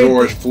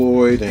George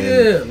Floyd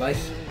and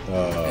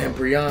and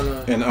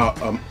Breonna and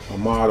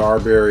Ahmaud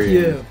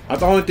Arbery. And I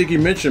don't think he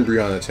mentioned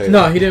Breonna Taylor.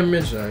 No, he didn't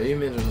mention her. He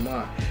mentioned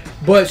Ahmaud.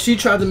 But she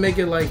tried to make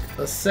it like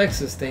a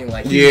sexist thing,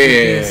 like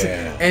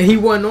and he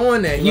wasn't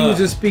on that. He was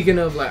just speaking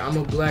of like, I'm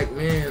a black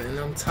man and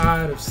I'm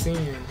tired of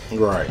seeing,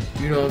 right?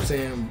 You know what I'm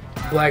saying?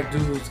 Black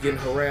dudes getting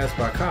harassed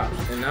by cops,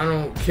 and I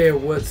don't care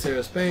what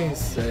Sarah Spain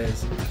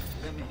says.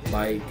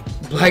 Like,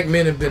 black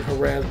men have been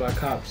harassed by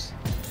cops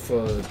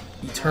for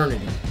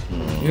eternity.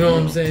 You know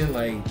what I'm saying?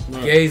 Like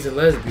gays and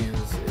lesbians.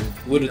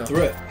 With a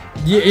threat.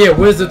 Yeah,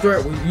 where's the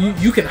threat?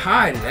 You can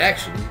hide it,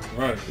 actually.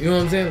 Right. You know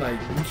what I'm saying? Like,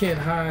 you can't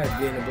hide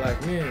being a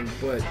black man,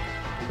 but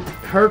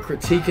her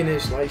critiquing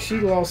it, like, she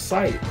lost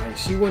sight. Like,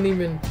 he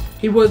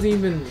wasn't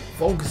even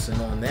focusing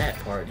on that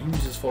part. He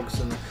was just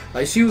focusing on,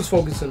 like, she was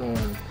focusing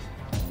on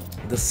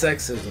the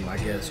sexism, I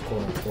guess,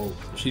 quote unquote.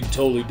 She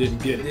totally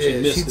didn't get it.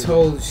 Yeah,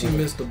 she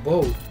missed the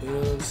boat. You know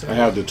what I'm saying? I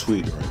have the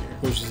tweet right here.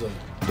 Which is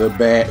the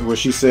bad, where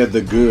she said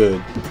the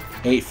good.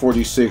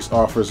 846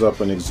 offers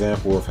up an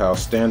example of how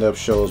stand-up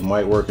shows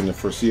might work in the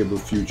foreseeable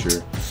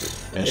future.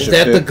 And is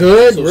that the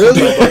good?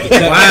 Really?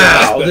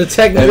 Wow. The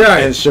technical.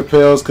 And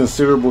Chappelle's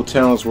considerable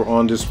talents were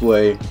on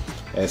display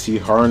as he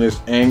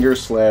harnessed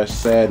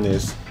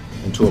anger/sadness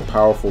into a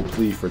powerful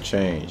plea for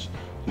change.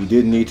 He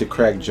didn't need to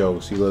crack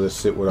jokes. He let us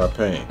sit with our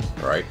pain.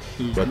 Right?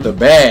 But the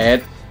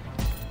bad,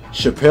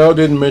 Chappelle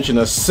didn't mention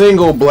a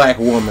single black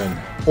woman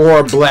or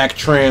a black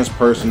trans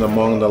person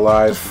among the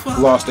lives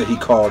lost that he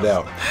called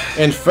out.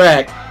 In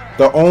fact,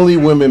 the only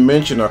women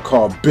mentioned are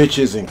called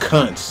bitches and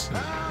cunts.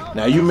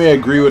 Now, you may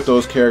agree with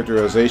those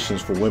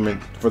characterizations for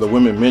the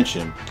women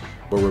mentioned,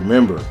 but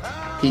remember,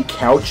 he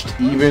couched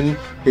even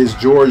his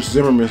George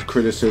Zimmerman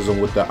criticism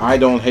with the "I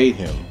don't hate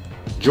him."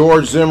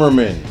 George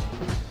Zimmerman.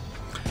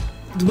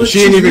 But she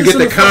didn't even get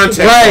the context.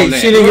 Right,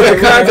 she didn't get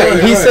the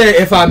context. He said,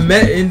 "If I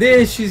met," and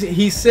then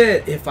he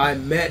said, "If I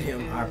met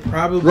him, I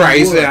probably would."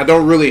 He said, "I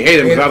don't really hate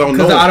him because I don't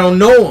know him." I don't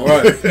know him,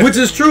 right. Which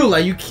is true.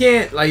 Like, you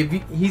can't, like,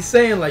 he's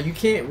saying, like, you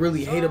can't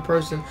really hate a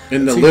person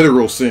in the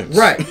literal sense,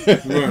 right?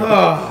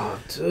 Oh,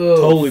 dude,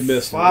 totally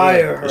missed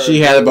fire her. She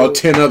had about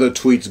 10 other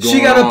tweets going on.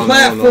 She got a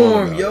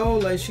platform, yo.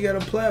 Like, she got a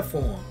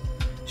platform.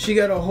 She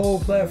got a whole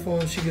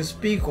platform she can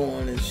speak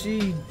on, and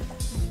she,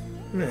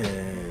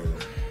 man.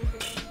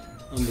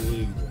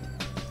 Unbelievable.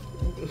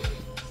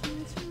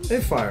 They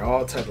fire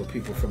all type of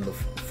people from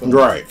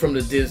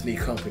the Disney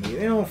company.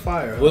 They don't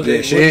fire her. They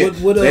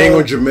ain't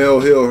gonna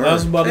Jamel Hill her. I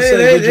was about to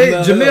say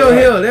Jamel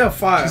Hill. They'll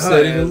fire her.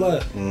 Said he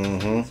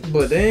left.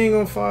 But they ain't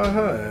gonna fire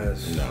her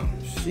ass. No,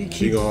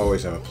 she gonna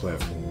always have a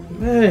platform.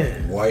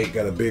 Man, white,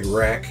 got a big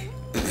rack.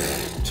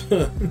 That's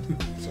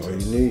all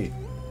you need.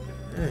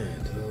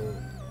 Man, dude.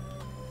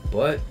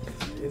 But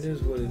it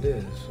is what it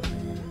is. I mean,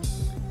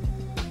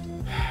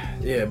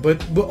 yeah,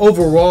 but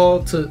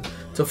overall, to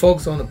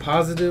focus on the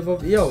positive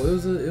of it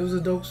was a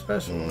dope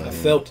special. I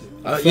felt it.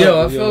 I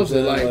felt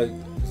it. Like, I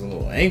was a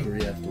little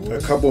angry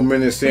afterwards. A couple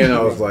minutes in,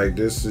 I was like,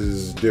 "This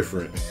is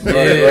different."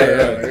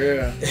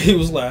 Yeah. He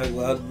was like,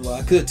 well,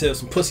 I could tell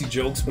some pussy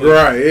jokes, but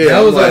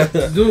That was like,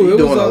 dude,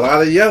 it was a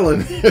lot of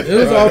yelling.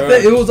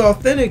 It was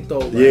authentic though.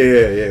 Like,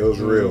 it was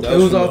real. It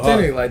was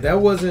authentic. Like, that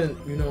wasn't,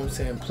 you know what I'm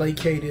saying,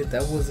 placated.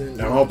 That wasn't.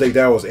 I don't think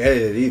that was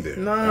edited either.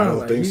 Nah, I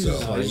don't think so.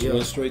 He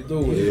went straight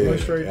through it. Yeah,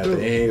 went straight At through.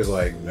 the end, he was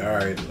like, "All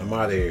right, I'm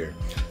out of here."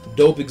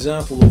 Dope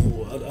example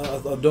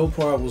of a dope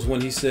part was when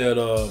he said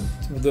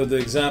the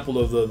example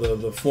of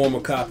the former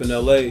cop in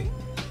L.A.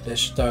 that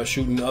started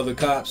shooting other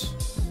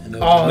cops and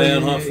there was a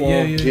manhunt for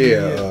him.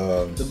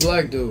 The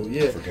black dude.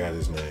 Yeah, I forgot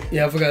his name.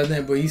 Yeah, I forgot his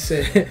name, but he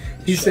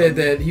said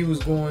that he was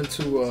going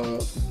to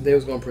they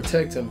was going to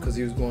protect him because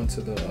he was going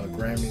to the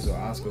Grammys or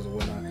Oscars or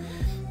whatnot,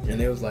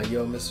 and they was like,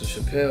 "Yo, Mr.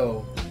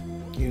 Chappelle,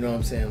 you know what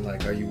I'm saying?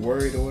 Like, are you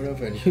worried or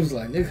whatever?" And he was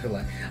like, "Nigga,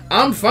 like,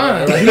 I'm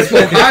fine." Like, he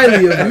spoke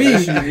highly of me.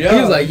 He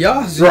was like,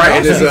 "Y'all, right?"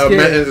 In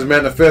his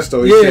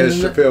manifesto, he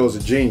says Chappelle was a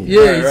genius.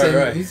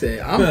 Yeah, he said,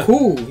 "I'm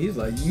cool." He's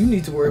like, "You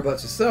need to worry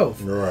about yourself."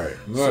 Right.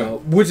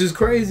 So, which is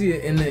crazy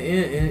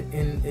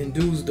in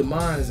dude's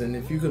demise. And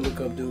if you could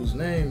look up dude's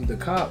name, the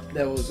cop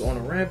that was on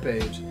a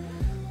rampage,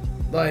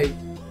 like,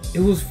 it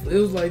was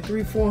like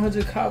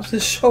 300-400 cops that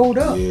showed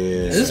up.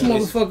 Yeah. And this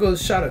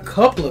motherfucker shot a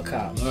couple of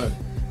cops. Right.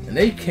 And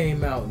they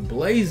came out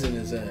blazing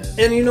his ass.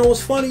 And you know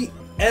what's funny?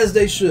 As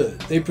they should.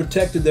 They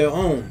protected their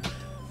own.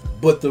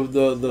 But the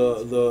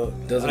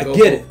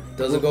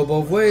doesn't go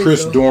both ways.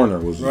 Chris Dorner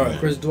was right.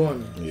 Chris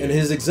Dorner. Yeah. And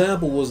his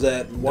example was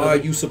that why are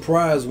you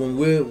surprised when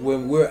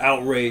we're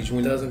outraged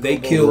when they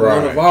kill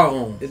one of our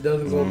own? It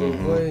doesn't go both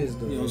ways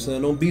though. You know what I'm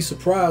saying? Don't be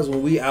surprised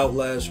when we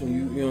outlash, when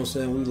you know what I'm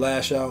saying, we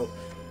lash out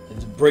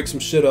and to break some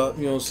shit up.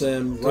 You know what I'm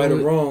saying? Right or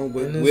wrong,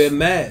 but we're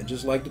mad,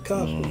 just like the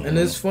cops. And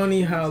it's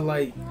funny how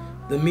like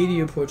the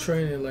media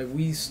portraying it like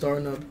we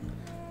starting up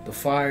the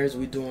fires,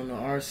 we doing the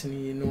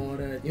arsony and all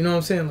that. You know what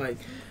I'm saying? Like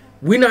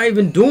we're not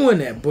even doing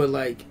that, but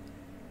like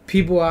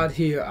people out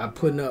here are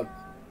putting up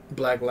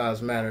Black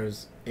Lives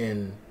Matters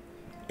in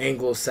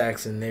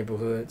Anglo-Saxon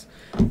neighborhoods,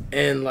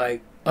 and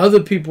like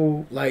other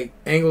people like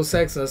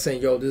Anglo-Saxon are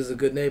saying, yo, this is a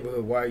good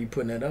neighborhood, why are you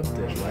putting that up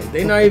there? Like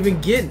they not even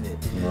getting it.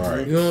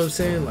 Right. You know what I'm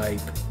saying? Like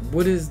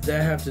what does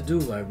that have to do?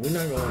 Like we're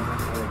not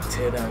gonna like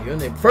tear down your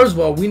neighborhood. First of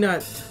all, we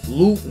not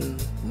looting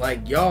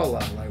like y'all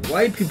are. Like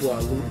white people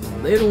are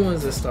looting. They're the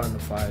ones that starting the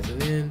fires,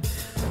 and then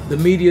the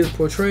media is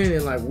portraying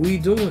it like we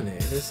doing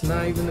it. And it's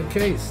not even the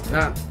case.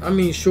 I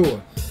mean,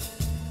 sure,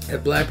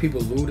 if black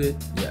people looted,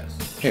 yes.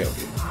 Hell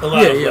yeah. A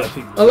lot of black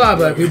people. A lot of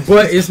black people,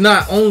 but it's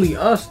not only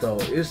us though.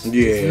 It's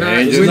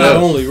not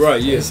only right.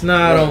 Yeah, it's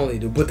not only,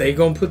 but they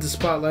gonna put the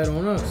spotlight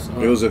on us.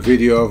 There was a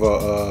video of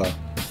a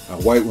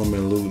white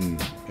woman looting,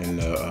 and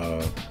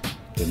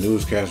the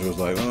newscaster was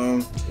like,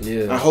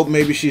 I hope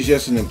maybe she's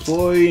just an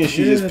employee and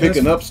she's just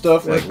picking up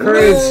stuff. Like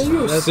crazy.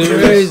 That's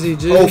crazy,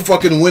 dude. Whole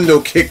fucking window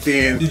kicked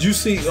in. Did you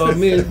see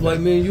me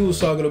and you was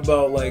talking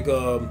about like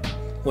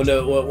when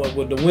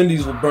the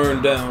Wendy's were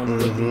burned down,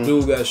 the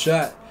dude got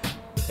shot.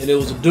 And there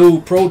was a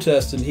dude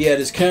protesting. He had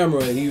his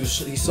camera, and he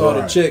saw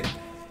the chick.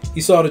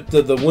 He saw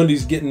the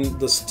Wendy's getting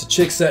the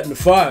chick setting the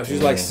fire.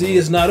 She's like, "See,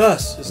 it's not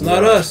us. It's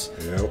not us.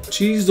 Yep.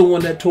 She's the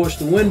one that torched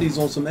the Wendy's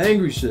on some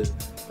angry shit."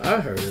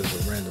 I heard it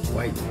was a random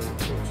white man that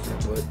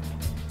torched it,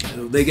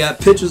 but they got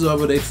pictures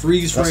of her. They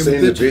freeze frame the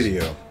pictures. The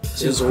video.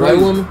 It's a white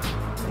woman.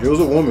 It was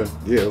a woman.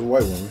 Yeah, it was a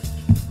white woman.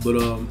 But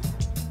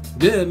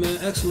yeah, man,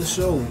 excellent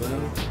show,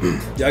 man.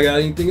 Y'all got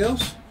anything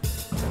else?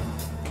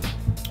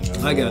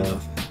 I got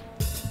nothing.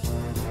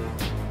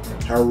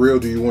 How real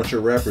do you want your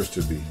rappers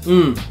to be?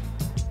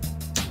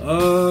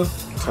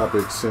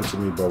 Topic sent to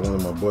me by one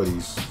of my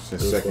buddies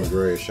since second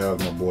grade. Shout out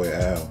to my boy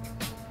Al.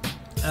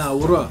 Al,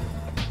 what up?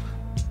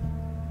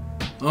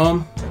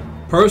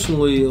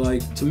 Personally,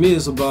 like to me,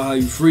 it's about how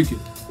you freak it.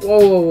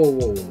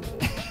 Whoa.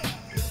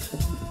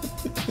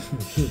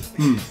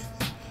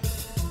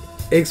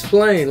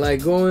 Explain,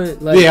 like going,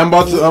 like I'm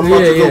about to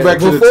go back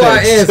to the text. Before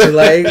I answer,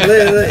 like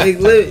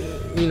let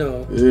you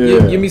know,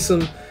 give me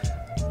some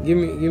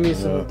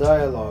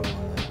dialogue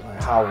on that,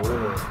 like how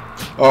real.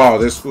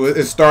 Oh,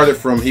 it started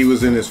from he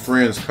was in his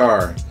friend's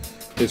car.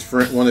 His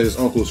friend, one of his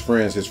uncle's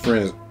friends,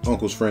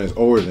 uncle's friend is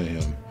older than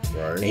him.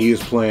 Right. And he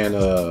was playing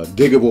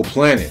Diggable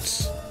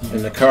Planets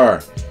in the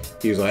car.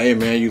 He was like, "Hey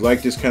man, you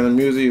like this kind of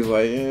music?" He's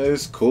like, "Yeah,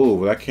 it's cool,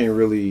 but I can't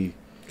really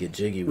get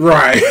jiggy with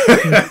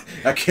it."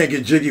 I can't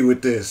get jiggy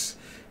with this.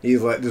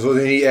 He's like, so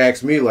then he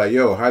asked me like,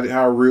 "Yo,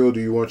 how real do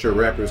you want your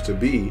rappers to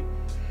be?"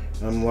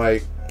 I'm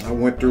like, I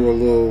went through a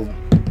little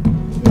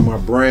in my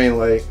brain,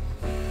 like,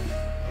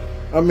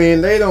 I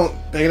mean, they don't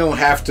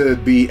have to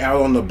be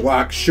out on the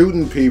block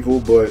shooting people,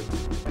 but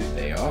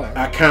they are.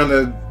 I kind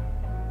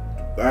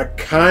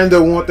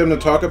of want them to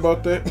talk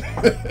about that,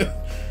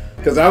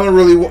 because I don't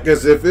really want.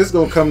 Because if it's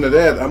gonna come to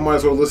that, I might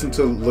as well listen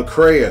to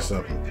Lecrae or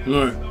something.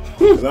 Right.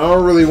 Because I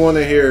don't really want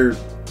to hear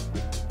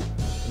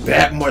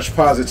that much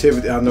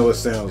positivity. I know it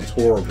sounds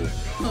horrible.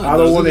 I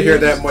don't want to hear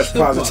that much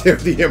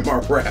positivity in my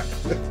rap.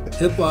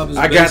 Hip hop is.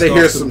 I got to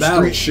hear some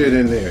street shit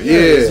in there.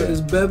 Yeah.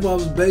 Hip hop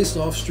is based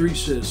off street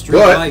shit, street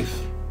life.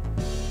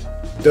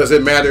 Does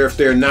it matter if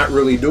they're not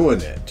really doing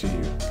that to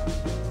you?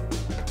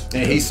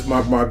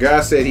 And my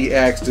guy said he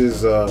asked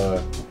his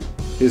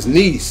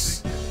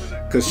niece,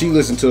 because she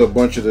listened to a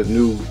bunch of the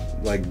new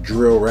like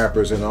drill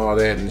rappers and all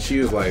that, and she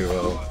was like,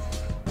 "Well,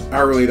 I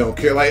really don't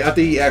care." Like, I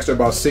think he asked her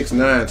about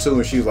 6ix9ine too,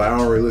 and she was like, "I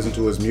don't really listen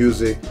to his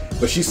music,"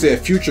 but she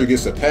said Future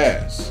gets a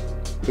pass,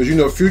 because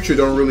Future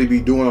don't really be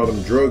doing all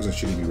them drugs and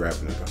shit he be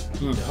rapping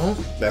about. No,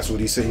 that's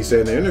what he said. He said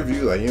in the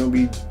interview, like, he don't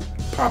be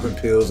popping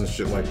pills and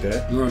shit like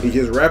that. Right. He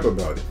just rap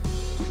about it.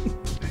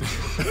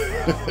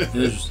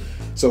 Interesting.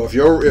 So if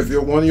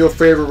you're one of your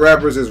favorite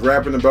rappers is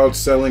rapping about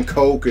selling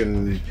coke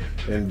and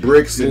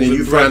bricks, and then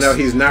you find out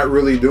he's not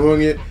really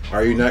doing it,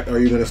 are you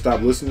gonna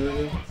stop listening to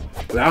him?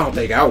 But I don't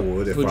think I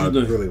would if I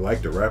really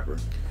liked the rapper.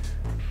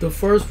 The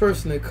first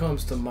person that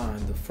comes to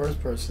mind, the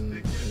first person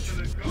that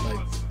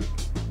like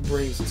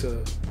brings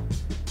to,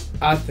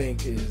 I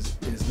think is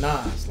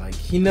Nas. Like,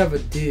 he never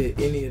did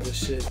any of the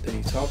shit that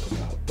he talked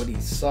about, but he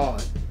saw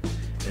it.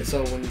 And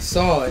so when he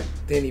saw it,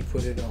 then he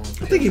put it on.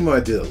 I think he might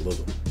have did a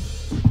little.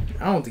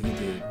 I don't think he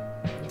did. I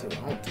don't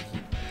think he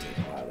did a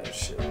lot of that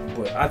shit.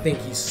 But I think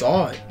he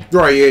saw it.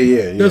 Right,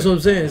 yeah. That's what I'm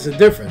saying. It's a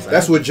difference.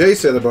 That's what Jay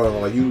said about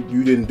him. Like,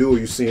 you didn't do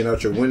it. You seeing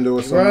out your window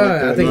or something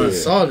like that. I think he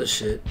saw the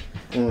shit.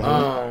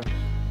 Mm-hmm.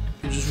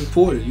 You just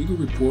report it. You can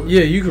report it.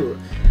 Yeah, you can.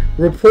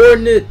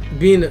 Reporting it,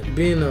 being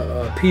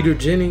a Peter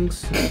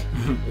Jennings,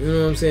 you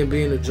know what I'm saying,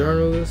 being a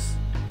journalist,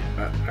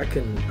 I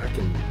can deal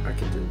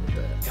with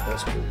that.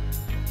 That's cool.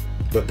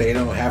 But they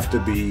don't have to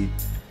be,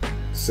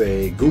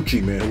 say,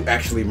 Gucci Man who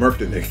actually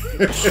murked a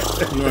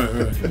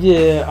nigga. Right.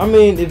 Yeah, I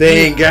mean, if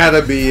they ain't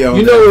gotta be.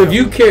 If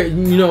you care,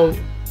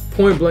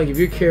 point blank, if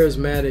you're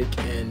charismatic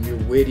and you're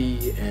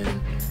witty and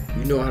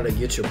you know how to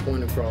get your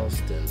point across,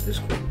 then it's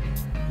cool.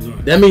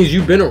 That means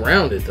you've been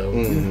around it though.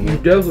 You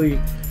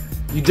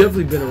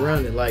definitely been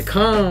around it. Like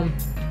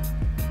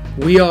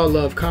we all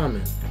love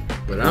Common,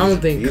 but I don't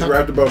think he's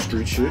rapped about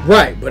street shit.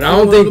 Right, but I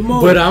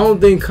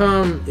don't think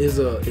Common is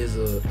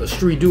a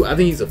street dude. I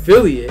think he's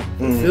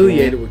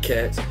affiliated with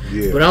cats.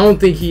 Yeah. But I don't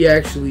think he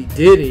actually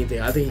did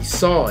anything. I think he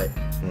saw it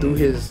through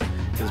his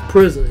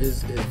prison,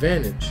 his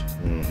vantage.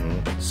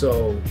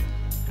 So,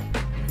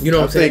 you know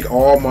what I'm saying? I think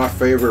all my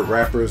favorite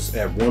rappers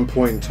at one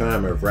point in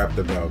time have rapped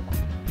about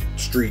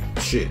street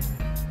shit.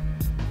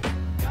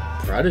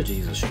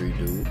 Prodigy's a street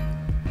dude.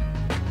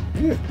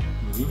 Yeah.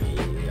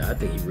 Yeah, I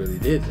think he really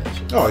did that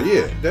shit. Oh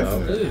yeah,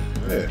 definitely.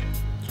 Yeah.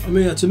 I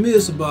mean, to me,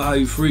 it's about how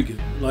you freak it.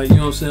 Like, you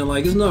know what I'm saying?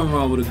 Like, there's nothing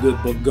wrong with a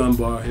good gun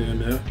bar here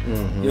and there.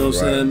 You know what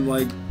I'm saying?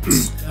 Like,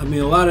 I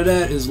mean, a lot of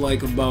that is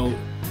like about,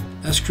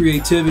 that's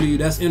creativity,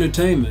 that's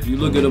entertainment. You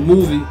look at a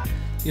movie,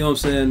 you know what I'm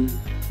saying?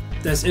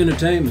 That's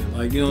entertainment.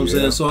 Like, you know what I'm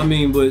saying? So I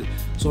mean, but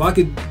so I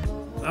could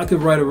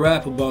write a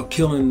rap about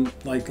killing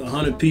like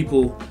 100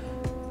 people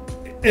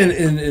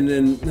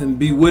and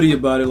be witty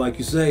about it, like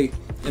you say,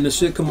 and the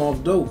shit come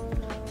off dope.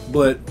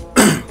 But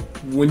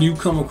when you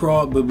come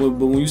across, but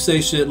when you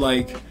say shit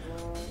like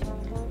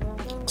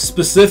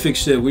specific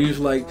shit, where you're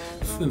like,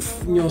 you know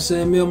what I'm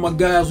saying, me and my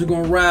guys, we're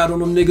gonna ride on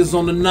them niggas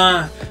on the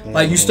 9.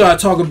 Like you start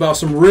talking about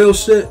some real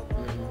shit,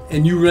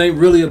 and you ain't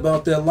really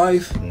about that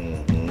life.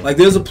 Like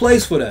there's a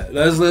place for that.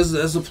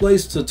 There's a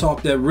place to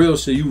talk that real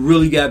shit. You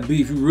really got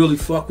beef. You really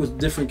fuck with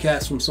different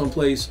cats from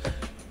someplace.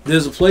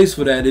 There's a place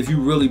for that if you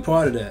really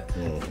part of that.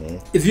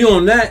 If you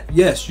on that,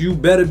 yes, you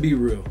better be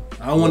real.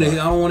 I don't want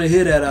to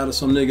hear that out of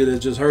some nigga that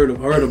just heard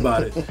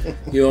about it.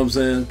 You know what I'm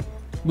saying?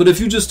 But if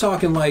you just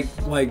talking like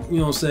you know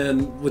what I'm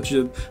saying, with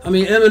your, I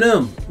mean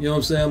Eminem, you know what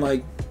I'm saying,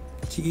 like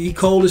he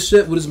cold as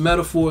shit with his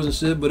metaphors and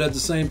shit, but at the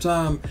same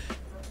time,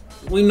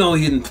 we know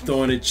he didn't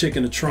throw any chick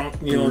in the trunk,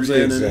 you know what I'm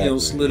saying, and you know,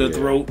 slit her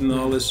throat and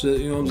all this shit,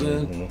 you know what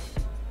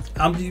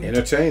I'm saying?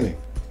 Entertaining.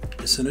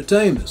 It's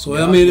entertainment. So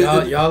I mean,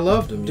 y'all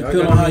loved him.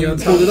 Depending on how you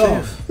pull it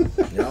off.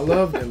 Y'all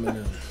loved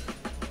Eminem.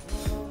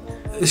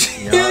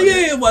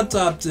 Yeah, my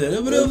top 10.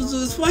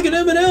 It's fucking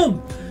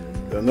Eminem.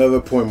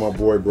 Another point my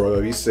boy brought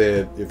up, he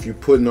said if you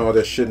putting all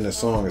that shit in the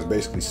song, it's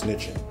basically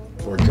snitching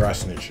or dry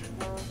snitching.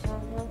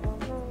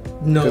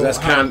 No, that's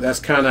kind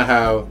of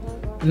how.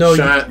 No,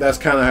 that's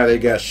kind of how they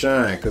got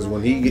Shine. Because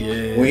when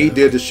he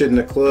did the shit in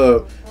the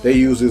club, they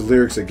used his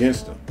lyrics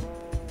against him.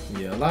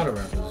 Yeah, a lot of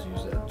rappers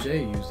use that.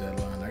 Jay used that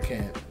line. I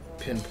can't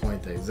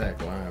pinpoint the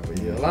exact line, but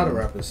yeah, a lot of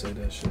rappers say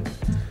that shit.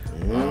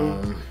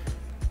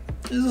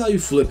 This is how you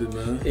flip it,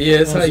 man. Yeah,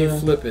 it's how you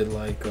flip it.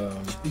 Like,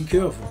 just be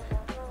careful.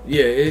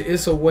 Yeah,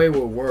 it's a way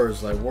with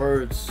words. Like,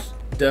 words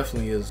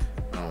definitely is,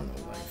 I don't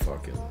know, like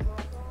fucking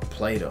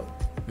Play-Doh.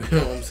 You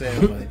know what I'm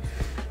saying? Like,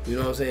 you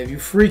know what I'm saying? If you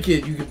freak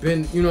it, you could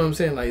bend, you know what I'm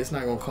saying? Like, it's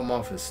not going to come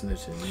off as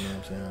snitching. You know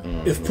what I'm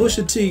saying? If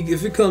Pusha T,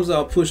 if it comes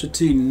out, Pusha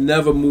T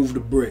never moved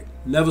a brick.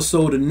 Never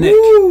sold a nick.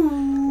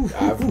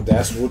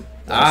 That's what...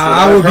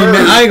 I would be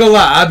mad. I ain't gonna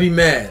lie. I'd be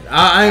mad.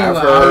 I ain't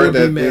gonna lie. I would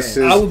be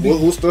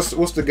mad.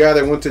 What's the guy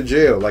that went to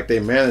jail? Like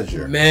their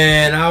manager.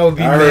 Man, I would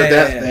be mad. I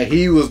heard that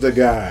he was the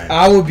guy.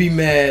 I would be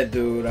mad,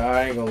 dude.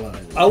 I ain't gonna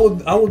lie. I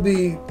would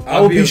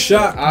be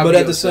shocked, but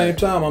at the same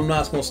time, I'm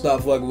not gonna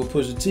stop fucking with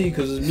Pusha T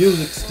because his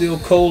music's still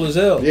cold as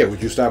hell. Yeah,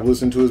 would you stop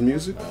listening to his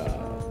music?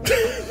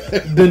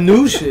 The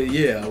new shit,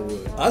 yeah, I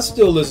would. I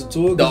still listen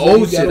to it. The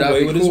old shit, I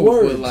would with his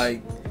words.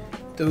 Like,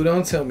 dude,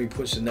 don't tell me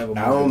Pusha never moved.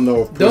 I don't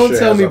know if Pusha don't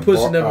tell me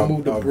Pusha has never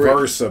moved a brick.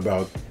 Verse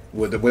about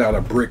without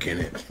a brick in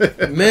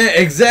it. Man,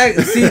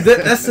 exactly. See,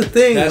 that's the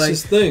thing. That's like,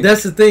 his thing.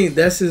 That's the thing.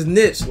 That's his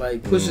niche.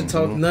 Like Pusha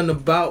talk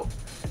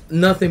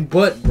nothing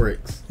but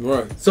bricks.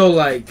 Right. So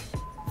like,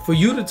 for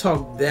you to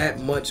talk that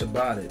much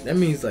about it, that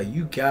means like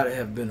you gotta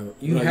have been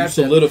you have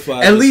to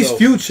solidify at least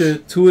Future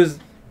to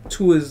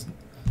his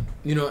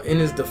you know, in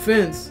his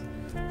defense,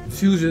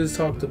 Future has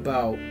talked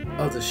about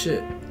other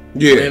shit.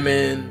 Yeah.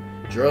 Women,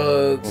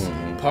 drugs,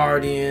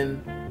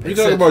 partying. He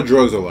talk about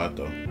drugs a lot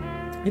though.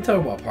 He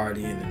talk about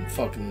partying and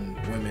fucking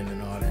women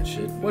and all that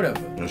shit.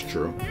 Whatever. That's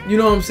true. You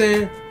know what I'm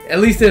saying? At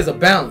least there's a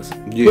balance.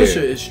 Yeah.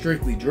 Pusha is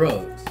strictly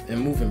drugs and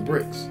moving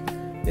bricks.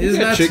 It's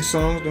got chick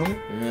songs, don't it?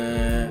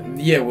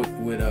 Yeah,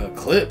 with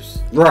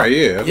clips. Right,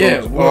 yeah.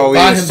 Yeah.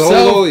 By himself,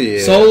 Solo,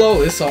 yeah.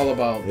 Solo, it's all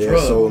about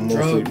drugs. So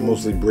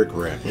mostly brick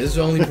rap. It's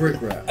only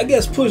brick rap. I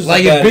guess Pusha's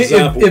like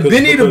if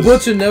Benny the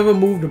Butcher never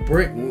moved a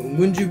brick,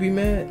 wouldn't you be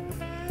mad?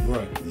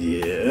 Right.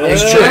 Yeah.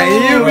 That's true.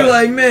 You'd be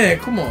like, man,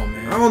 come on,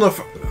 man. I don't know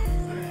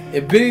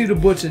if Benny the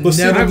Butcher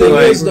never moved a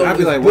brick, I'd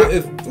be like, what?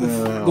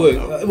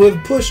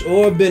 If Push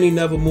or Benny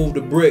never moved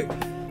a brick,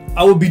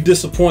 I would be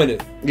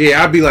disappointed.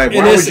 Yeah, I'd be like,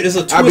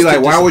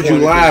 why would you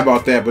lie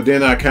about that? But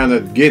then I kind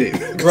of get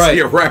it. Right.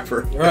 You're a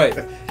rapper. Right.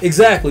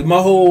 Exactly.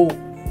 My whole,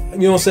 you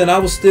know what I'm saying? I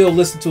would still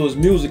listen to his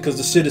music because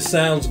the shit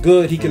sounds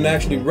good. He can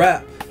actually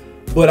rap.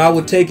 But I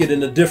would take it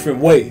in a different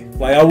way.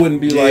 Like, I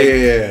wouldn't be like...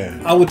 Yeah.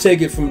 I would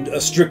take it from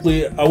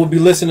strictly... I would be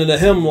listening to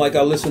him like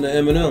I listen to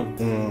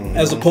Eminem.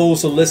 As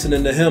opposed to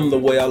listening to him the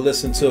way I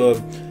listen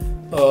to...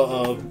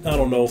 I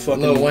don't know,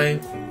 fucking... Lil Wayne?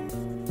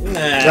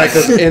 Like,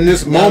 'cause in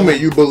this moment,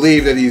 you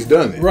believe that he's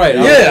done it. Right.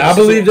 I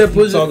believe that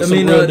Pussy. I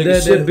mean,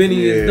 that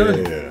Benny has done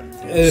it.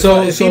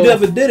 If he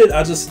never did it,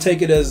 I just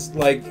take it as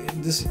like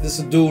this is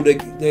a dude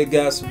that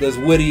got that's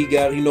witty,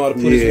 he know how to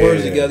put his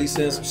words together. He's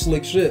saying some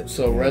slick shit.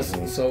 So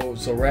wrestling,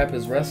 so rap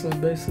is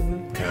wrestling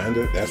basically.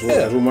 Kinda. That's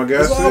what my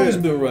guy said. It's always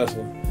been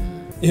wrestling.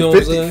 You know what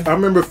I'm saying? I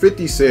remember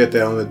 50 said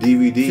that on the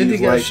DVD. 50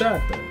 got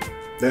shot though.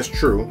 That's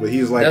true, but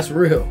he's like that's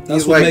real.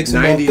 He's like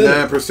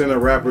 99%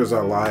 of rappers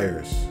are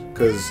liars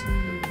because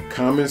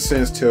common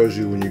sense tells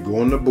you when you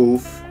go in the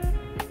booth,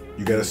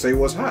 you gotta say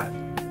what's hot.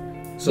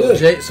 So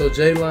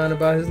Jay lying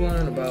about his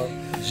line about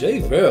Jay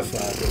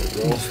verified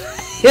though, bro.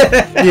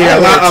 Yeah,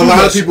 a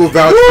lot of people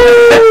vouch.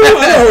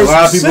 A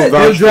lot of people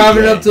vouch. Him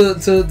driving up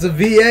to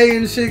VA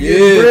and shit.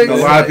 Yeah, a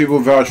lot of people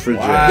vouch for Jay.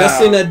 Y'all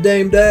seen that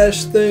Dame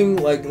Dash thing?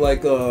 Like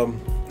on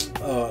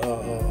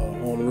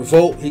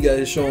Revolt, he got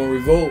his show on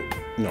Revolt.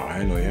 No, I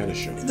didn't know he had a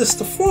show. The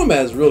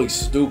format is really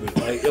stupid.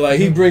 Like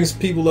he brings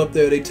people up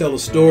there, they tell a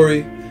story.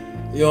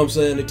 You know what I'm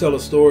saying? They tell a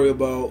story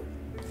about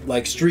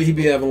like street. He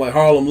be having like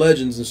Harlem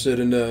Legends and shit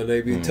in there.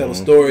 They be tell a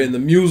story, and the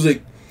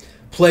music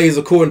plays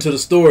according to the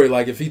story.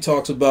 Like if he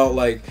talks about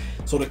like,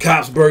 so the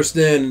cops burst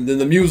in, and then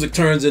the music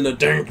turns into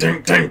ding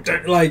ding ding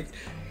ding. Like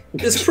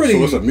it's pretty.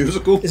 So it's a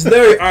musical. It's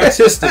very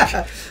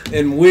artistic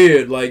and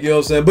weird. Like you know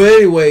what I'm saying. But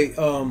anyway,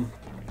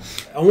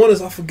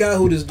 I forgot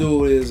who this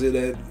dude is.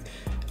 That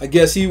I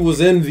guess he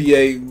was in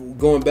VA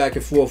going back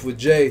and forth with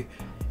Jay,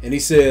 and he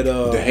said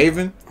The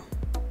Haven.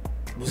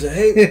 Was it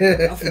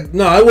Haven?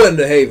 No, it wasn't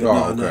the Haven.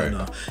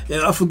 No.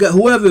 Yeah, I forgot.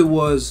 Whoever it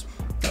was,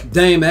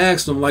 Dame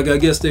asked him, like I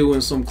guess they were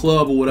in some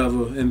club or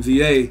whatever in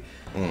VA,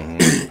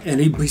 and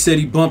he said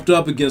he bumped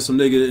up against some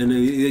nigga, and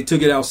they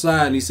took it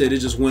outside, and he said it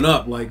just went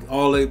up. Like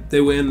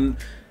they were in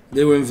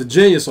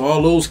Virginia, so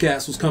all those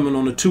cats was coming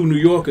on the two New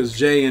Yorkers,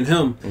 Jay and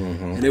him,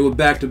 and they were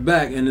back to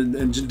back,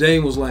 and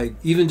Dame was like,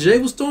 even Jay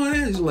was throwing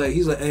it.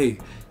 He's like, hey.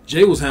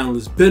 Jay was handling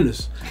his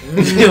business.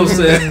 You know what I'm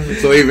saying?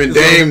 So even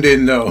Dame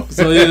didn't know.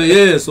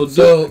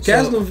 So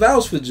cats don't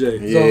vouch for Jay.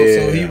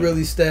 Yeah. So he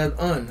really stabbed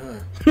huh?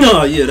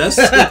 No, yeah, that's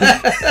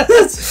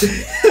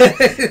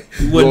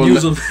you wouldn't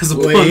use him as a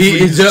pun.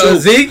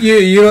 Zeke,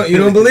 you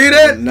don't believe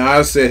that?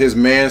 Nas said his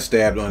man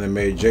stabbed on and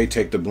made Jay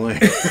take the blame.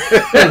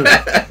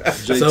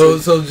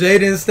 So Jay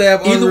didn't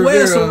stab on either way,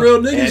 it's some real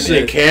nigga shit.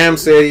 And Cam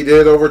said he did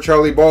it over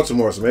Charlie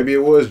Baltimore, so maybe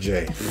it was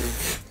Jay.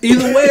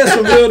 Either way, it's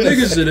some real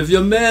nigga shit. If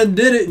your man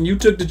did it and you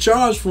took the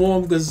charge for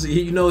him because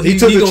he took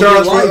the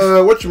charge for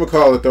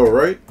whatchamacallit though,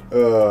 right?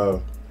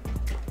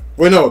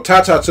 Well, no,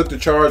 Tata took the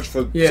charge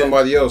for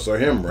somebody else or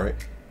him, right?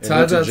 And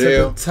Tata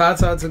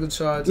took a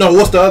charge. No,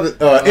 what's the other?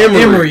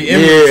 Emery.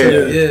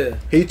 Yeah.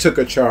 He took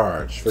a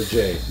charge for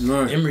Jay.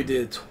 Right. Emery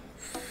did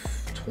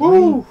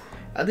 20. Woo.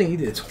 I think he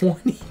did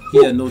 20.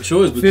 He had no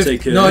choice but to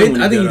take care of him.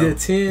 I think he did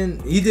 10.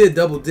 He did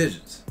double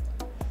digits.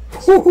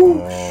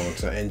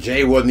 And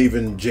Jay wasn't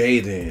even Jay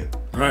then.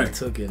 Right. He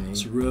took it.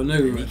 It's a real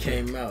nigga. He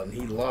came out and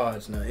he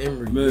lodged. Now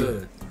Emery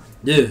good.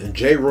 Yeah. And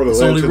Jay wrote a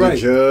letter to the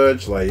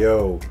judge like,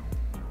 yo,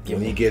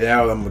 when he get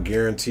out, I'm gonna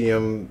guarantee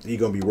him he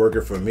gonna be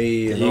working for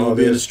me and he all gonna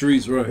this. be in the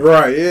streets, right?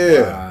 Right,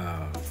 yeah.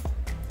 Wow.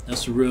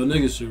 That's the real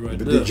nigga shit right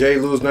there. Did Jay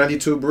lose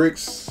 92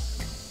 bricks?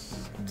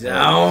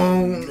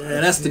 Down. Yeah,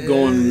 that's the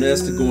going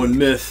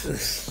myth.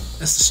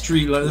 That's the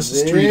street urban.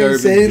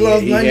 Said he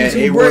lost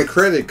 92 bricks.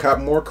 Credit, cop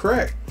more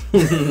crack.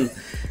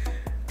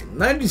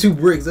 92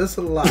 bricks, that's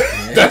a lot,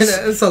 man.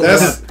 That's a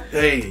lot.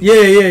 Hey.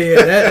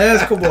 Yeah.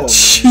 That's come on,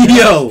 man.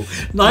 Yo,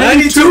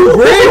 92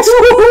 bricks?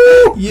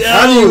 Yo.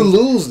 How do you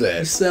lose that?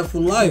 You set for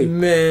life.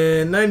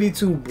 Man,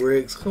 92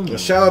 bricks. Come on.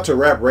 Shout out to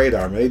Rap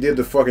Radar, man. They did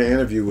the fucking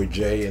interview with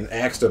Jay and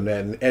asked him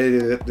that and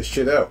edited the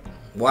shit out.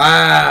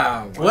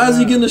 Wow. Why is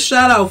he getting a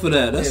shout out for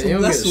that? That's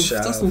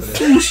some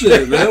fool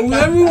shit, man.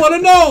 Whatever you want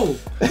to know.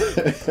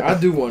 I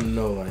do want to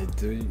know, like,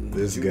 dude.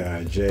 This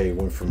guy, Jay,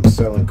 went from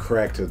selling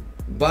crack to.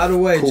 By the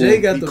way, Jay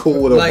got the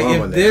cool with like. Obama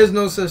if now. There's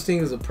no such thing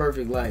as a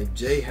perfect life,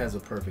 Jay has a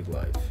perfect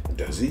life.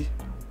 Does he?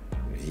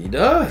 He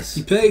does.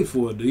 He paid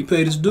for it. He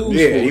paid his dues.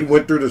 Yeah, he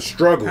went through the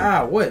struggle.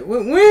 What?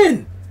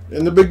 When?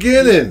 In the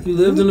beginning. He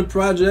lived in the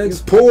projects.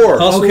 He's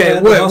poor.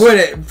 Okay,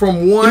 what?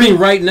 From 1. You mean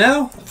right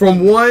now?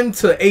 From 1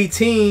 to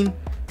 18.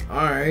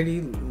 All right,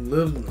 he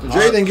lived.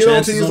 Jay didn't get on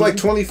until he was like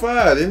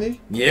 25, didn't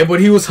he? Yeah, but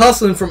he was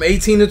hustling from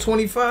 18 to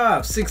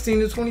 25, 16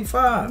 to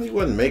 25. He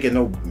wasn't making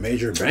no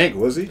major bank,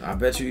 was he? I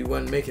bet you he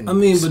wasn't making.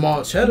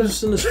 Small cheddar.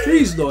 Just in the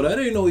streets though. That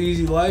ain't no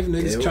easy life.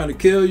 Niggas trying to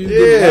kill you.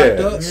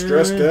 Yeah,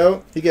 stressed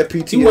out. He got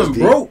PTSD. He wasn't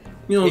broke.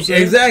 You know what I'm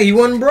saying? Exactly. He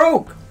wasn't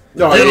broke.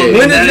 No,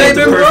 when did Jay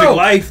been broke?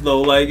 Life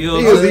though, like you know.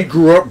 Because he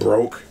grew up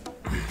broke.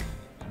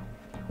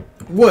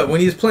 What, when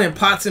he was playing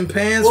pots and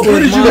pans for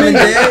his mom and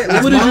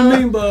dad? What did you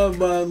mean by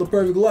the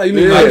perfect life? You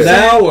mean like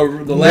now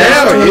or the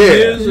last 2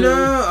 years?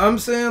 No, I'm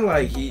saying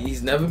like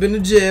he's never been to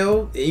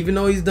jail, even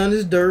though he's done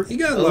his dirt. He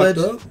got locked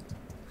up.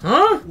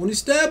 Huh? When he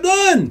stabbed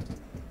Un.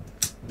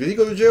 Did he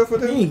go to jail for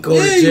that? He didn't go to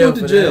jail. He went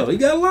to jail. He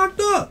got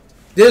locked up.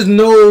 There's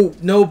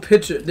no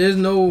picture. There's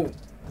no.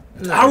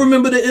 I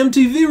remember the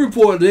MTV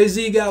report.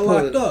 Jay-Z got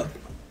locked up.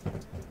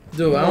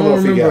 Dude, I I don't know don't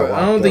if he remember. got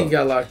I don't locked think up. he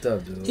got locked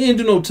up, dude. He didn't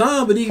do no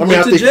time, but he I mean, went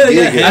I to think jail. he He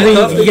did got get I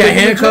handcuffed. think you got and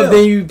handcuffed, jail.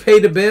 then you pay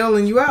the bail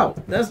and you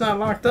out. That's not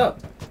locked up.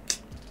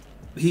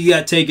 He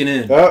got taken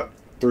in.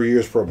 3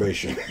 years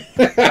probation.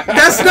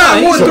 That's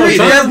not more So three. he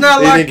That's not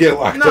He locked. didn't get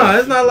locked No, up.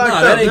 that's not locked Nah,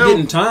 up. that ain't No.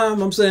 getting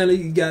time. I'm saying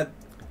he got.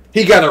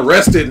 He got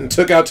arrested and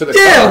took out to the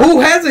Yeah, car. who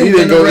hasn't He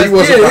been didn't go. He arrested?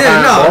 wasn't Yeah,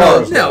 behind no,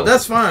 bars. no, though.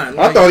 that's fine.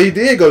 I thought he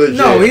did go to jail.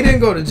 No, he didn't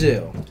go to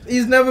jail.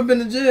 He's never been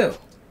to jail.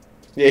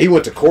 Yeah, he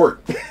went to court.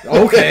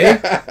 Okay.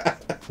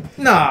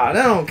 Nah,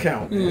 that don't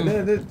count,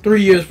 man. That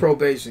 3 years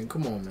probation.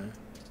 Come on, man.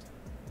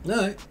 All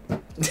right.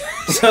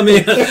 I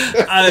mean,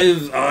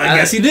 I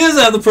guess he does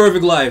have the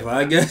perfect life.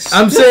 I guess.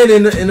 I'm saying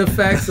in the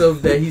facts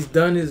of that he's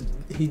done his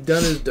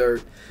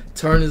dirt,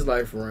 turned his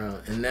life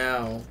around, and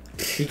now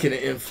he can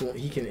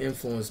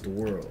influence the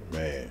world.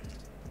 Man.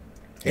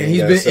 And He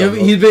he's got been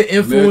something. he's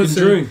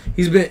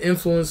been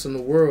influencing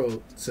the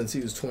world since he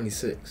was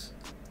 26,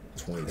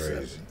 27.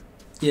 Crazy.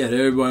 He had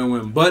everybody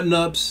wearing button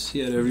ups. He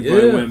had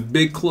everybody Yeah. wearing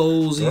big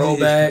clothes.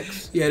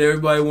 Throwbacks. He had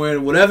everybody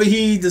wearing whatever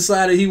he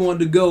decided he wanted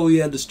to go. He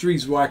had the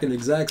streets rocking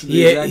exactly.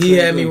 He had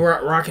same me thing.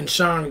 rocking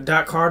Sean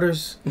Doc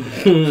Carter's.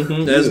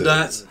 That's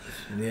dots.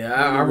 Yeah,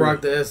 I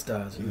rocked the S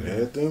dots. You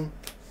had them?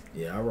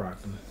 Yeah, I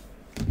rocked them.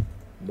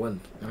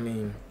 I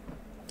mean,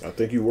 I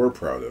think you were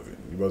proud of it.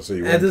 You about to say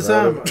you at weren't the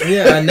proud time, of it?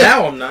 yeah. And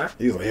now I'm not.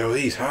 He was like, yo,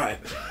 he's hot.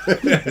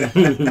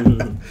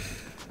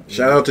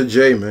 Shout out to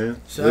Jay, man.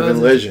 Shout out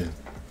Living to- legend.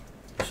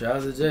 Shout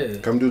out to Jay.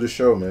 Come do the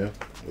show, man.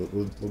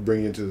 We'll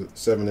bring you to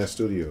 7S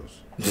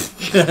Studios.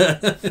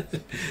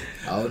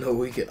 I don't know what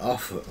we can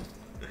offer,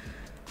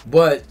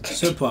 but It's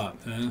hip hop,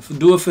 man.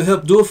 Do it for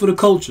hip. Do it for the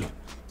culture.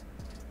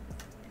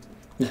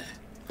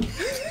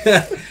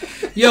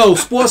 Yo,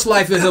 sports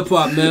life and hip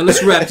hop, man.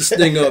 Let's wrap this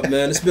thing up,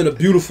 man. It's been a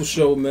beautiful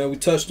show, man. We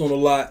touched on a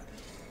lot.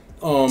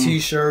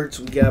 T-shirts,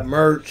 we got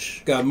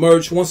merch. Got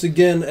merch. Once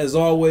again, as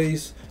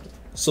always,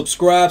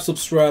 subscribe.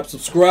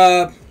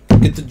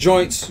 Get the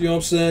joints, you know what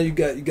I'm saying?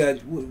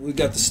 We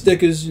got the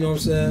stickers, you know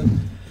what I'm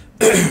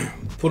saying?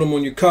 Put them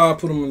on your car,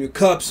 put them on your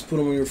cups, put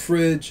them on your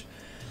fridge,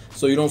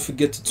 so you don't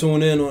forget to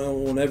tune in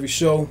on every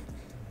show.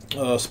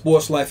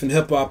 Sports Life and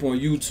Hip Hop on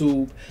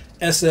YouTube,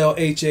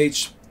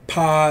 SLHH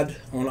Pod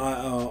on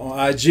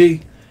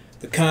IG.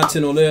 The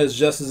content on there is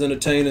just as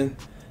entertaining.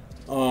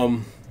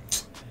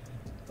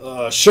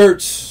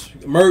 Shirts,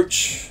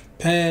 merch,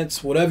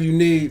 pants, whatever you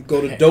need,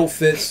 go to Dope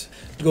Fits.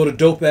 Go to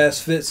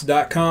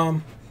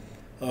dopeassfits.com.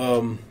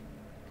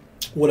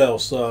 What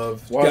else?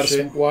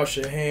 Wash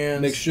your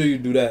hands. Make sure you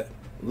do that.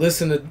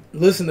 Listen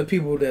to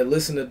people that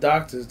listen to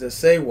doctors that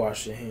say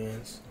wash your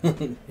hands.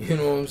 You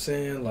know what I'm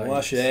saying? Like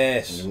Wash your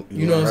ass.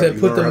 You know what I'm saying?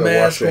 Put the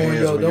mask on,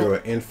 yo. You're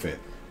an infant.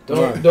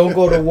 Don't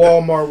go to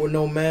Walmart with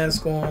no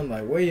mask on.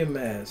 Like, wear your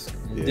mask.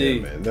 Yeah,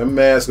 Indeed. man. Them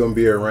masks gonna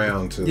be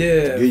around to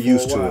Yeah, get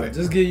used for a to while. it.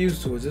 Just get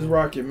used to it. Just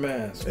rock your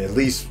mask. At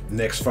least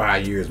next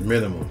 5 years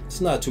minimum.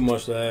 It's not too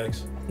much to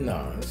ask.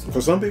 Nah, it's not.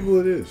 For some people,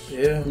 it is.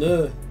 Yeah,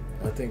 Yeah.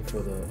 I think for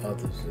the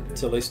others it is.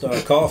 Until they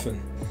start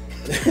coughing.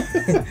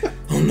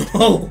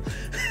 Oh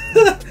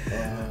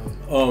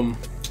no.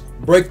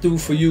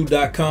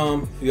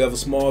 Breakthroughforyou.com. If you have a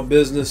small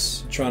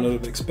business trying to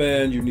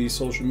expand, you need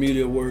social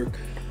media work.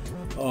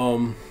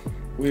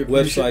 We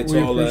Websites,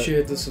 all that.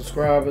 appreciate the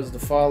subscribers, the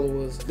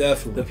followers, the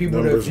Definitely.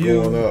 people Numbers that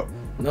view. going up.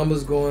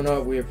 Numbers going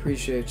up. We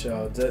appreciate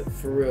y'all.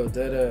 For real,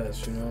 dead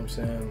ass. You know what I'm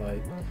saying?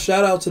 Like,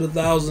 Shout out to the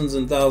thousands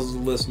and thousands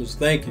of listeners.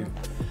 Thank you.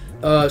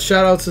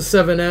 shout out to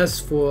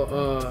 7S for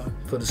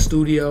the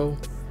studio,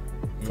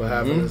 for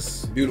having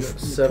us. Beautiful.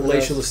 7S.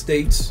 Palatial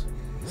Estates.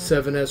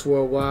 7S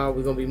Worldwide.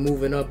 We're gonna be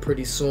moving up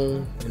pretty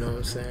soon. You know what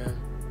I'm saying?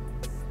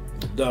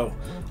 Dope.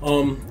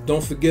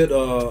 Don't forget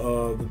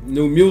the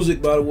new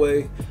music, by the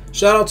way.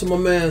 Shout out to my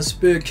man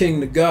Spirit King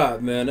the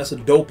God, man. That's a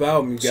dope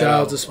album you got. Shout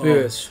out to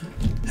Spirits.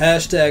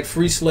 Hashtag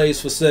Free Slaves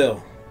for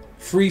Sale.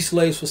 Free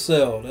Slaves for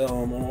Sale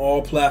on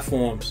all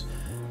platforms.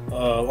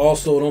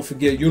 Also, don't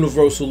forget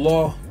Universal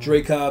Law,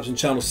 Drake Hobbs and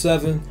Channel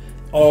 7,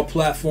 all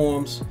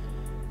platforms.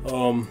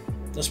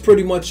 That's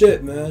pretty much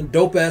it, man.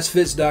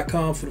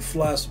 Dopeassfits.com for the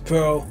flash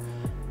apparel.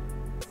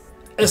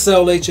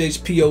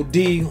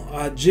 SLHHPOD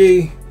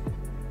IG.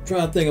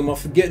 Trying to think, am I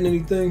forgetting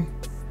anything?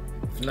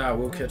 Nah,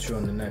 we'll catch you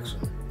on the next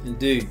one.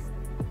 Indeed.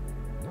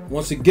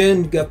 Once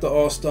again, you got the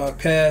All-Star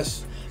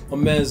cast. My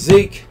man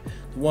Zeke,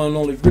 the one and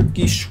only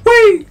Ricky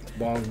Sweet,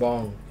 Bong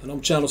bong. and I'm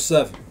Channel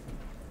 7.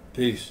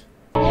 Peace.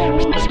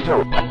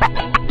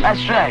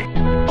 That's right.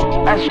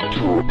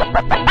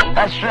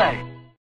 That's right.